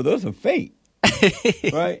 Oh, those are fake.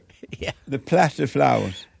 Right? Yeah. The plastic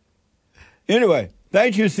flowers. Anyway,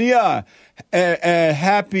 thank you, Sia. And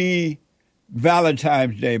happy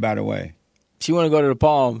Valentine's Day, by the way. She want to go to the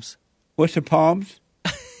Palms. What's the Palms?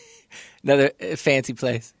 Another fancy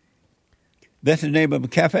place. That's the name of a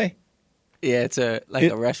cafe? Yeah, it's a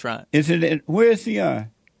restaurant. Where's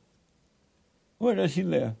Sia? Where does she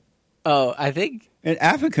live? Oh, I think... In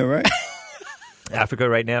Africa, right? Africa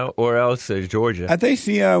right now, or else Georgia. I think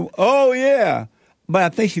Sia... Oh, yeah. But I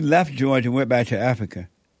think she left Georgia and went back to Africa.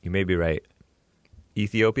 You may be right.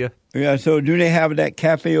 Ethiopia? Yeah, so do they have that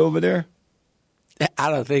cafe over there?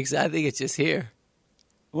 I don't think so. I think it's just here.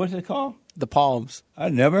 What's it called? The Palms. I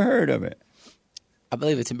never heard of it. I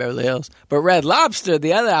believe it's in Beverly Hills. But Red Lobster,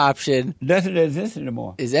 the other option... Doesn't exist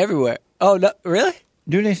anymore. Is everywhere. Oh, no, really?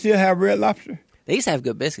 Do they still have Red Lobster? They used to have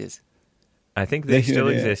good biscuits. I think they still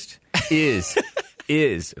exist.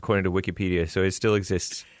 Is, according to Wikipedia, so it still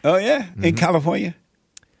exists. Oh, yeah? Mm-hmm. In California?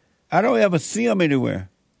 I don't ever see them anywhere.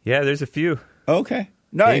 Yeah, there's a few. Okay.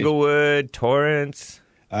 Nice. Inglewood, Torrance.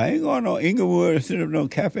 I ain't going to Inglewood or sit up no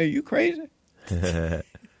cafe. You crazy?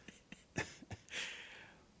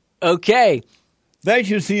 Okay. Thank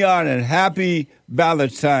you, Sion, and happy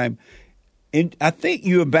Valentine's. I think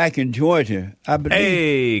you're back in Georgia. I believe.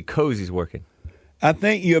 Hey, Cozy's working. I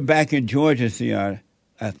think you're back in Georgia, Sion.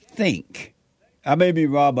 I think. I may be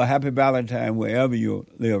wrong, but happy Valentine wherever you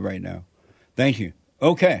live right now. Thank you.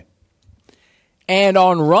 Okay. And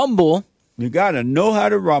on Rumble. You got to know how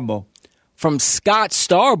to rumble. From Scott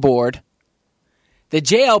Starboard, the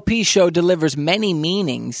JLP show delivers many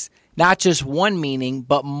meanings, not just one meaning,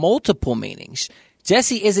 but multiple meanings.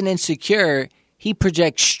 Jesse isn't insecure. He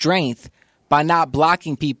projects strength by not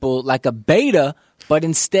blocking people like a beta but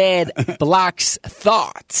instead blocks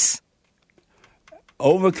thoughts.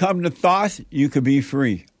 Overcome the thoughts, you could be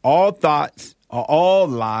free. All thoughts are all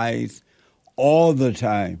lies all the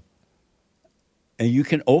time. And you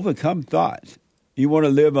can overcome thoughts. You want to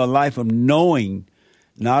live a life of knowing,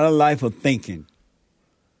 not a life of thinking.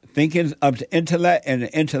 Thinking is of the intellect, and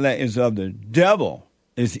the intellect is of the devil.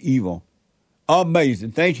 It's evil.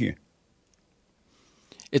 Amazing. Thank you.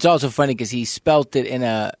 It's also funny because he spelt it in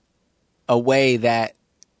a way that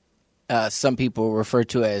some people refer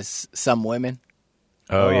to as some women.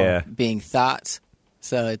 Oh, yeah. Being thoughts.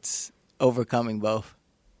 So it's overcoming both.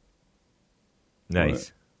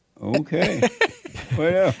 Nice. Okay.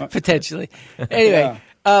 Well, potentially. Anyway,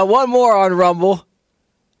 one more on Rumble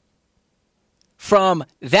from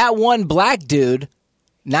that one black dude,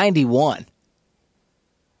 91.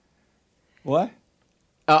 What?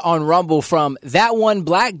 On Rumble from that one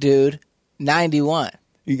black dude, 91.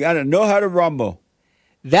 You got to know how to rumble.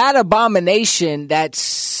 That abomination that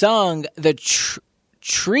sung the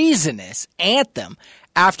treasonous anthem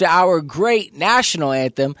after our great national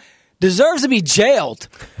anthem deserves to be jailed.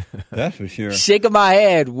 That's for sure. Shaking my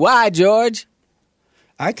head. Why, George?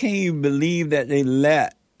 I can't even believe that they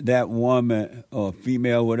let that woman or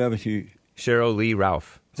female, whatever she... Cheryl Lee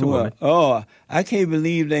Ralph. It's a woman. I can't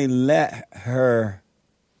believe they let her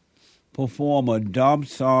perform a dumb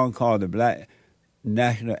song called the Black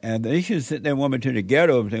National Anthem. They should send that woman to the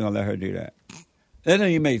ghetto if they're going to let her do that. That doesn't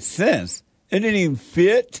even make sense. It didn't even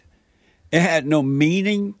fit. It had no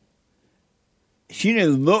meaning. She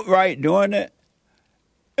didn't look right doing it.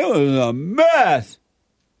 It was a mess.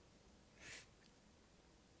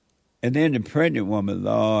 And then the pregnant woman,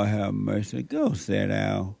 Lord have mercy, go sit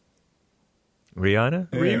down. Rihanna?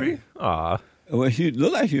 Yeah. Riri? Aw. Well, she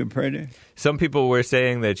looked like she was pregnant. Some people were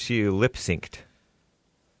saying that she lip-synced.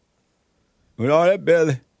 With all that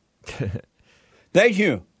belly. Thank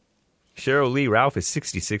you. Cheryl Lee Ralph is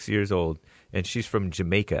 66 years old, and she's from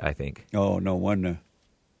Jamaica, I think. Oh, no wonder.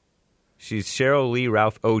 She's Cheryl Lee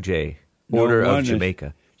Ralph O.J., Order of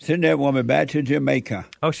Jamaica. Send that woman back to Jamaica.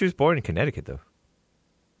 Oh, she was born in Connecticut, though.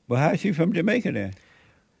 Well, how is she from Jamaica then?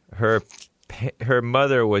 Her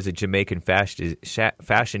mother was a Jamaican fashion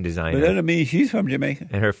designer. But that doesn't mean she's from Jamaica.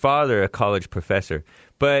 And her father, a college professor.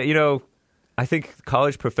 But, you know, I think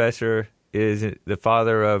college professor is the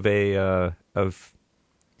father of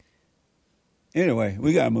Anyway,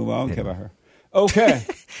 we got to move on. I don't care about her. Okay.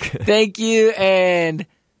 Thank you, and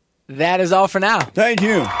that is all for now. Thank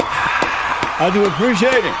you. I do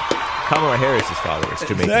appreciate it. Kamala Harris's father is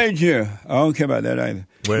Jamaican. Thank you. I don't care about that either.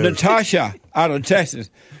 Natasha out of Texas.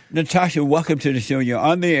 Natasha, welcome to the show. You're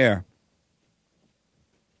on the air.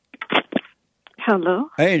 Hello.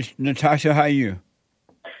 Hey, Natasha, how are you?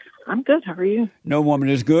 I'm good. How are you? No woman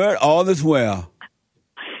is good. All is well.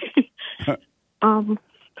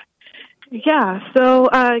 Yeah. So,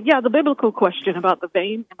 the biblical question about the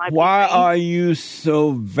vein. Why are you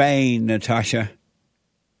so vain, Natasha?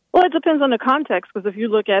 Well, it depends on the context, because if you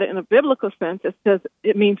look at it in a biblical sense, it says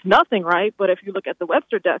it means nothing, right? But if you look at the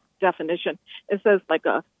Webster definition, it says like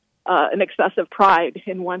an excessive pride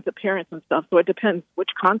in one's appearance and stuff. So it depends which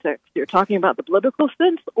context you're talking about, the biblical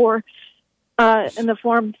sense or in the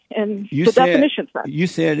form and definition sense. You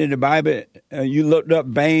said in the Bible, you looked up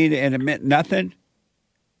vain and it meant nothing?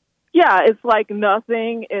 Yeah, it's like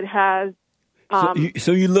nothing. It has...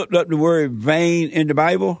 So you looked up the word vain in the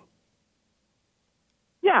Bible?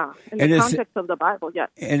 Yeah, in the context of the Bible, yes.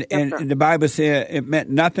 And the Bible said it meant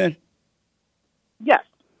nothing? Yes.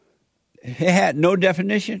 It had no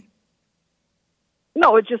definition?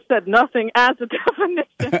 No, it just said nothing as a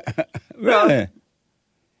definition. Really?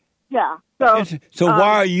 Yeah. So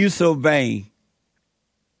why are you so vain?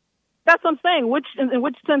 That's what I'm saying. In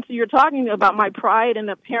which sense you're talking about my pride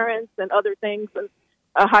and appearance and other things and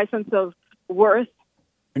a high sense of worth?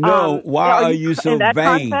 No, why are you so in that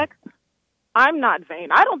vain? Context, I'm not vain.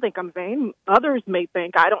 I don't think I'm vain. Others may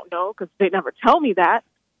think. I don't know because they never tell me that.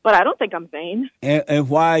 But I don't think I'm vain. And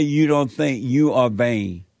why you don't think you are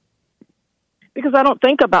vain? Because I don't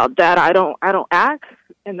think about that. I don't act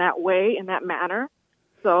in that way, in that manner.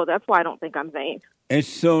 So that's why I don't think I'm vain. And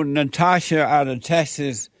so Natasha out of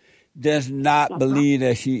Texas does not believe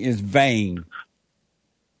that she is vain.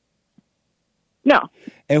 No.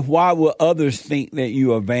 And why will others think that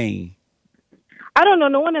you are vain? I don't know.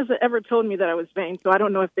 No one has ever told me that I was vain, so I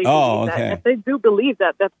don't know if they believe that. If they do believe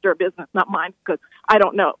that, that's their business, not mine, because I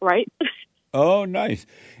don't know, right? Oh, nice.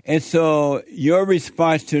 And so your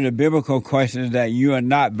response to the biblical question is that you are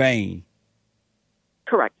not vain.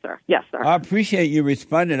 Correct, sir. Yes, sir. I appreciate you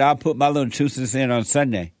responding. I'll put my little 2 cents in on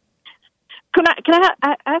Sunday. Can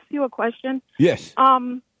I ask you a question? Yes.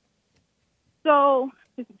 So,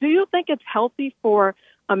 do you think it's healthy for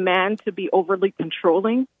a man to be overly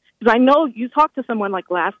controlling? Because I know you talked to someone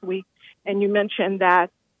like last week, and you mentioned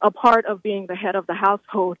that a part of being the head of the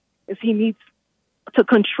household is he needs to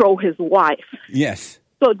control his wife. Yes.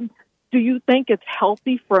 So, do you think it's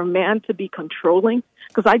healthy for a man to be controlling?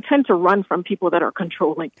 Because I tend to run from people that are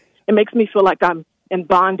controlling. It makes me feel like I'm in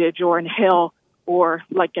bondage or in hell or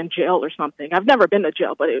like in jail or something. I've never been to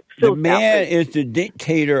jail, but it feels the man is the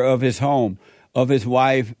dictator of his home, of his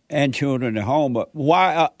wife and children at home. But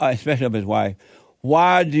why, especially of his wife,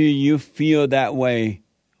 why do you feel that way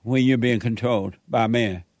when you're being controlled by a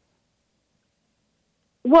man?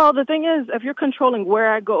 Well, the thing is, if you're controlling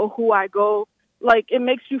where I go, who I go, like it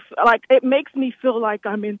makes me feel like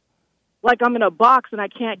I'm in a box and I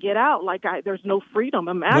can't get out. Like there's no freedom.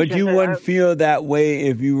 Imagine. But you wouldn't feel that way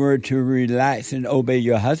if you were to relax and obey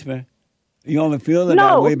your husband. You only feel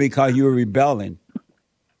that way because you were rebelling.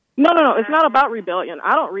 No. It's not about rebellion.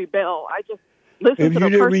 I don't rebel. I just listen if to the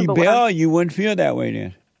person. If you didn't rebel, you wouldn't feel that way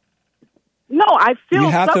then. No, I feel you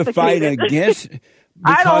have suffocated. To fight against.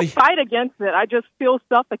 I don't fight against it. I just feel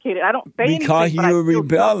suffocated. I don't say anything. Because you were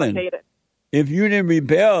rebelling. Suffocated. If you didn't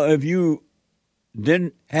rebel, if you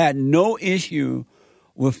had no issue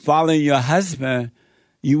with following your husband,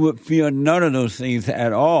 you would feel none of those things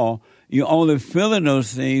at all. You're only feeling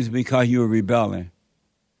those things because you were rebelling.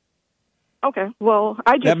 Okay, well,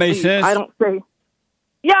 I just that makes sense. I don't say.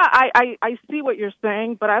 Yeah, I see what you're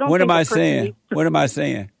saying, but I don't. What am I saying? What am I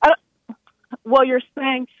saying? Well, you're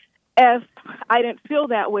saying if I didn't feel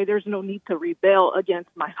that way, there's no need to rebel against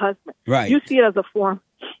my husband. Right. You see it as a form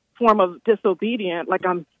of disobedience, like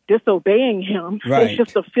I'm disobeying him. Right. It's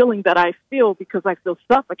just a feeling that I feel because I feel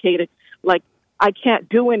suffocated, like I can't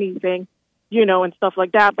do anything, and stuff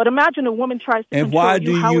like that. But imagine a woman tries to control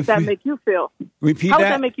you. How would that make you feel? Repeat How that?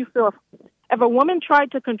 would that make you feel? If a woman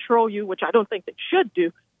tried to control you, which I don't think it should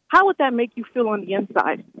do, how would that make you feel on the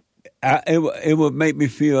inside? It would make me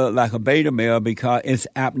feel like a beta male because it's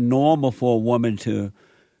abnormal for a woman to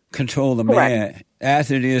control a man,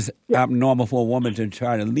 as it is abnormal for a woman to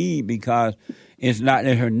try to lead because it's not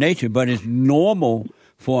in her nature. But it's normal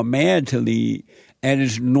for a man to lead, and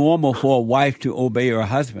it's normal for a wife to obey her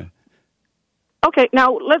husband. Okay,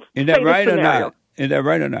 now let's. Is that right or not? Is that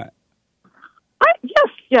right or not?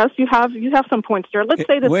 Yes, you have some points there. Let's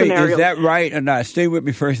say this scenario. Wait, is that right or not? Stay with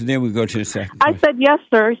me first, and then we go to the second question. I said yes,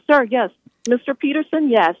 sir, yes. Mr. Peterson,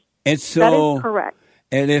 yes. And so, that is correct.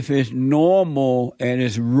 And if it's normal and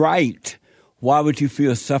it's right, why would you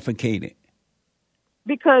feel suffocated?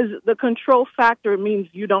 Because the control factor means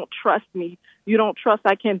you don't trust me. You don't trust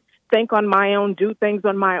I can think on my own, do things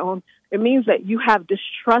on my own. It means that you have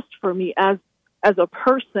distrust for me as a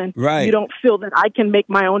person. Right. You don't feel that I can make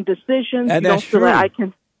my own decisions. And you don't feel that I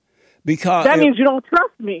can. Because that means you don't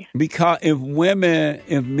trust me. Because if men,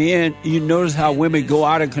 you notice how women go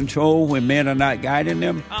out of control when men are not guiding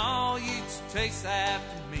them?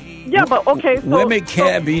 Yeah, but okay. So, women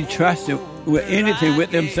can't be trusted with anything with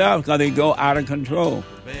themselves because they go out of control.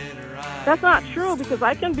 That's not true because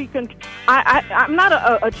I can be. I'm not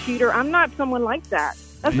a cheater. I'm not somemeone like that.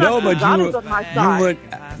 That's not true. God is on my side.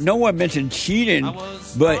 No one mentioned cheating,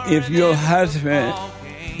 but if your husband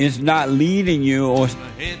is not leading you or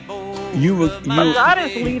God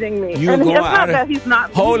is leading me. You and go it's out not that he's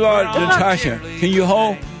not. Hold on, Natasha. Can you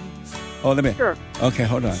hold? Oh, let me. Sure. Okay,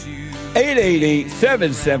 hold on.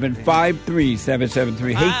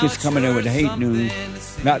 888-775-3773. Hate is coming in with the hate news,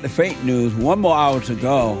 not the fake news. One more hour to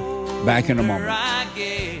go. Back in a moment.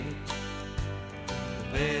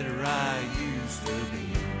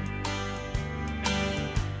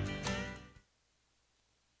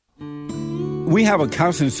 We have a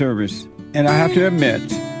counseling service, and I have to admit,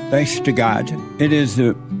 thanks to God, it is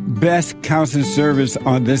the best counseling service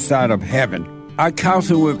on this side of heaven. I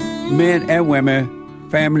counsel with men and women,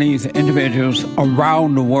 families, individuals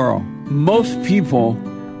around the world. Most people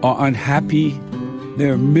are unhappy,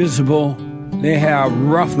 they're miserable, they have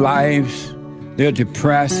rough lives, they're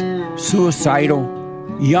depressed, suicidal,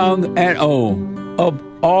 young and old, of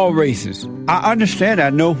all races. I understand, I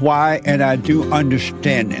know why, and I do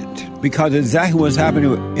understand it. Because exactly what's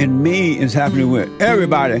happening in me is happening with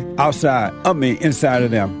everybody outside of me, inside of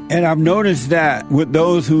them. And I've noticed that with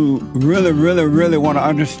those who really, really, really want to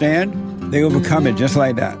understand, they overcome it just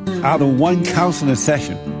like that, out of one counseling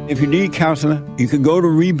session. If you need counseling, you can go to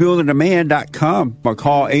rebuildingaman.com or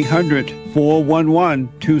call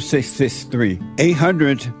 800-411-2663.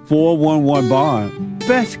 800-411-BOND.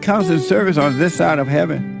 Best counseling service on this side of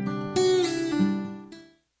heaven.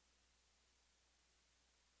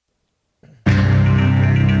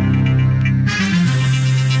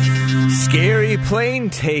 scary plane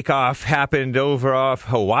takeoff happened over off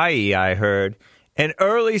Hawaii, I heard. An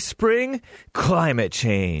early spring climate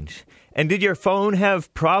change. And did your phone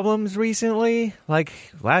have problems recently? Like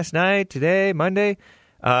last night, today, Monday?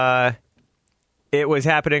 It was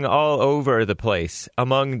happening all over the place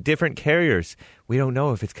among different carriers. We don't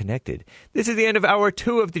know if it's connected. This is the end of hour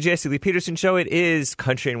 2 of the Jesse Lee Peterson Show. It is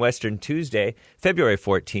Country and Western Tuesday, February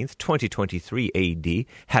 14th, 2023 AD.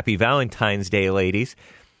 Happy Valentine's Day, ladies.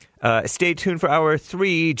 Stay tuned for hour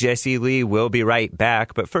 3. Jesse Lee will be right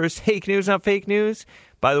back. But first, fake news, not fake news.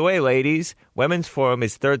 By the way, ladies, Women's Forum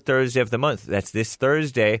is third Thursday of the month. That's this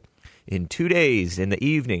Thursday in 2 days in the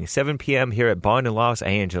evening, 7 p.m. here at Bond in Los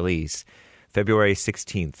Angeles. February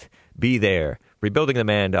 16th. Be there.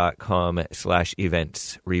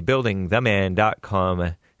 Rebuildingtheman.com/events.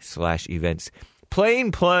 Rebuildingtheman.com/events.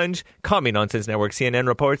 Plane plunge. Commie Nonsense Network CNN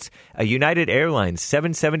reports a United Airlines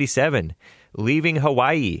 777 leaving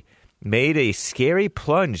Hawaii made a scary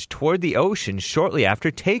plunge toward the ocean shortly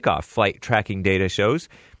after takeoff. Flight tracking data shows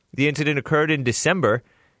the incident occurred in December,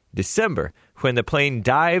 when the plane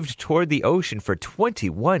dived toward the ocean for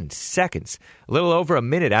 21 seconds, a little over a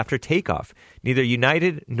minute after takeoff. Neither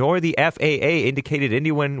United nor the FAA indicated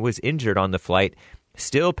anyone was injured on the flight.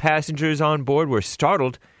 Still, passengers on board were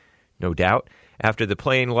startled, no doubt, after the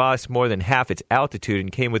plane lost more than half its altitude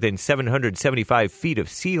and came within 775 feet of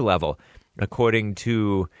sea level, according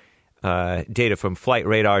to data from Flight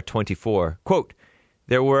Radar 24. Quote,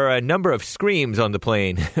 "There were a number of screams on the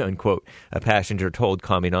plane," unquote, a passenger told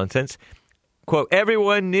Commie Nonsense. Quote,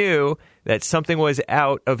 "Everyone knew that something was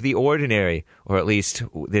out of the ordinary, or at least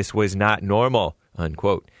this was not normal,"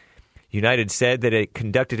 unquote. United said that it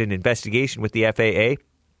conducted an investigation with the FAA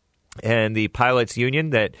and the pilots union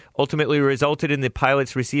that ultimately resulted in the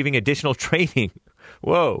pilots receiving additional training.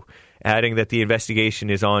 Whoa. Adding that the investigation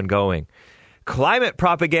is ongoing. Climate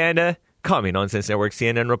propaganda. Commie Nonsense Network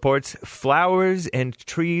CNN reports flowers and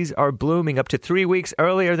trees are blooming up to 3 weeks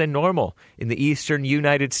earlier than normal in the eastern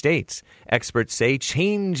United States. Experts say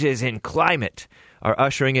changes in climate are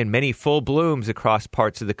ushering in many full blooms across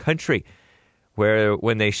parts of the country,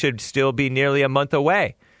 when they should still be nearly a month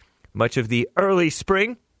away. Much of the early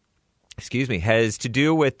spring has to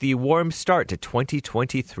do with the warm start to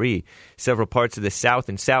 2023. Several parts of the South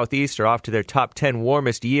and Southeast are off to their top 10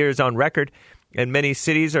 warmest years on record, and many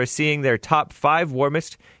cities are seeing their top 5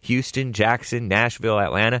 warmest: Houston, Jackson, Nashville,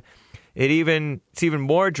 Atlanta. It's even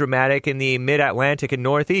more dramatic in the Mid-Atlantic and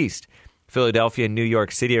Northeast. Philadelphia and New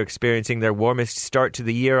York City are experiencing their warmest start to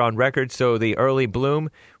the year on record, so the early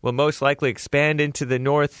bloom will most likely expand into the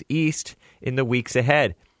Northeast in the weeks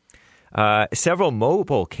ahead. Several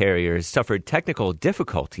mobile carriers suffered technical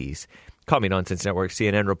difficulties. Commie Nonsense Network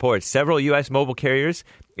CNN reports several U.S. mobile carriers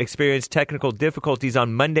experienced technical difficulties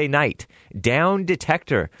on Monday night. Down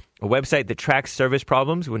Detector, a website that tracks service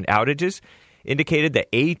problems when outages, indicated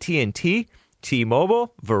that AT&T,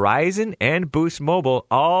 T-Mobile, Verizon, and Boost Mobile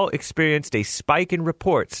all experienced a spike in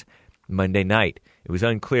reports Monday night. It was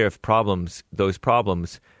unclear if those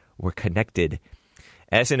problems were connected.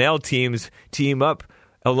 SNL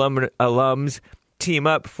alums team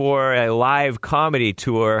up for a live comedy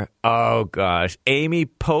tour. Oh, gosh. Amy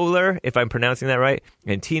Poehler, if I'm pronouncing that right,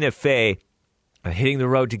 and Tina Fey are hitting the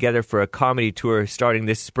road together for a comedy tour starting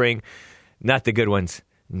this spring. Not the good ones.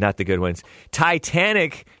 Not the good ones.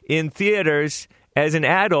 Titanic in theaters as an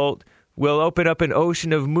adult will open up an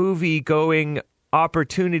ocean of movie-going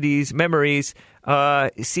opportunities, memories.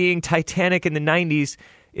 Seeing Titanic in the 90s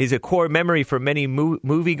is a core memory for many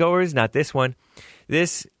moviegoers. Not this one.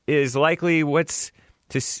 This is likely whatever.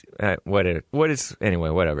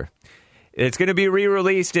 It's going to be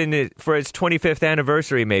re-released for its 25th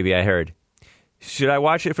anniversary, maybe, I heard. Should I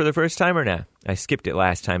watch it for the first time or not? I skipped it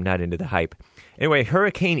last time, not into the hype. Anyway,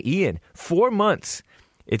 Hurricane Ian, 4 months.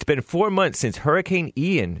 It's been 4 months since Hurricane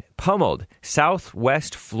Ian pummeled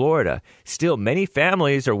southwest Florida. Still, many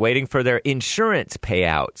families are waiting for their insurance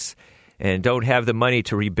payouts and don't have the money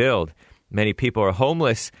to rebuild. Many people are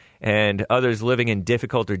homeless and others living in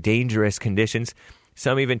difficult or dangerous conditions.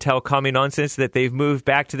 Some even tell Commie Nonsense that they've moved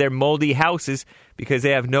back to their moldy houses because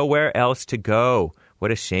they have nowhere else to go.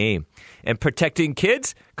 What a shame. And protecting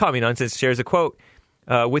kids? Commie Nonsense shares a quote.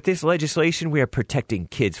 With this legislation, we are protecting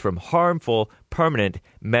kids from harmful, permanent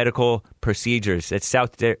medical procedures. That's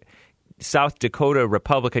South Dakota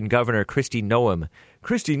Republican Governor Kristi Noem.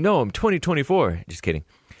 Kristi Noem, 2024. Just kidding.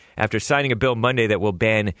 After signing a bill Monday that will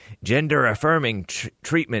ban gender-affirming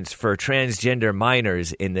treatments for transgender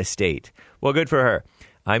minors in the state. Well, good for her.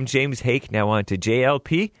 I'm James Hake. Now on to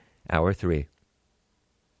JLP, Hour 3.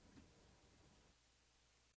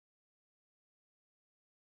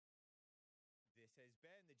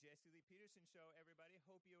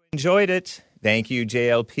 Enjoyed it. Thank you,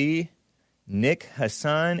 JLP, Nick,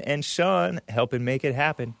 Hassan, and Sean helping make it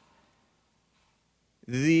happen.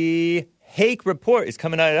 The Hake Report is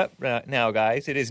coming up right now, guys. It is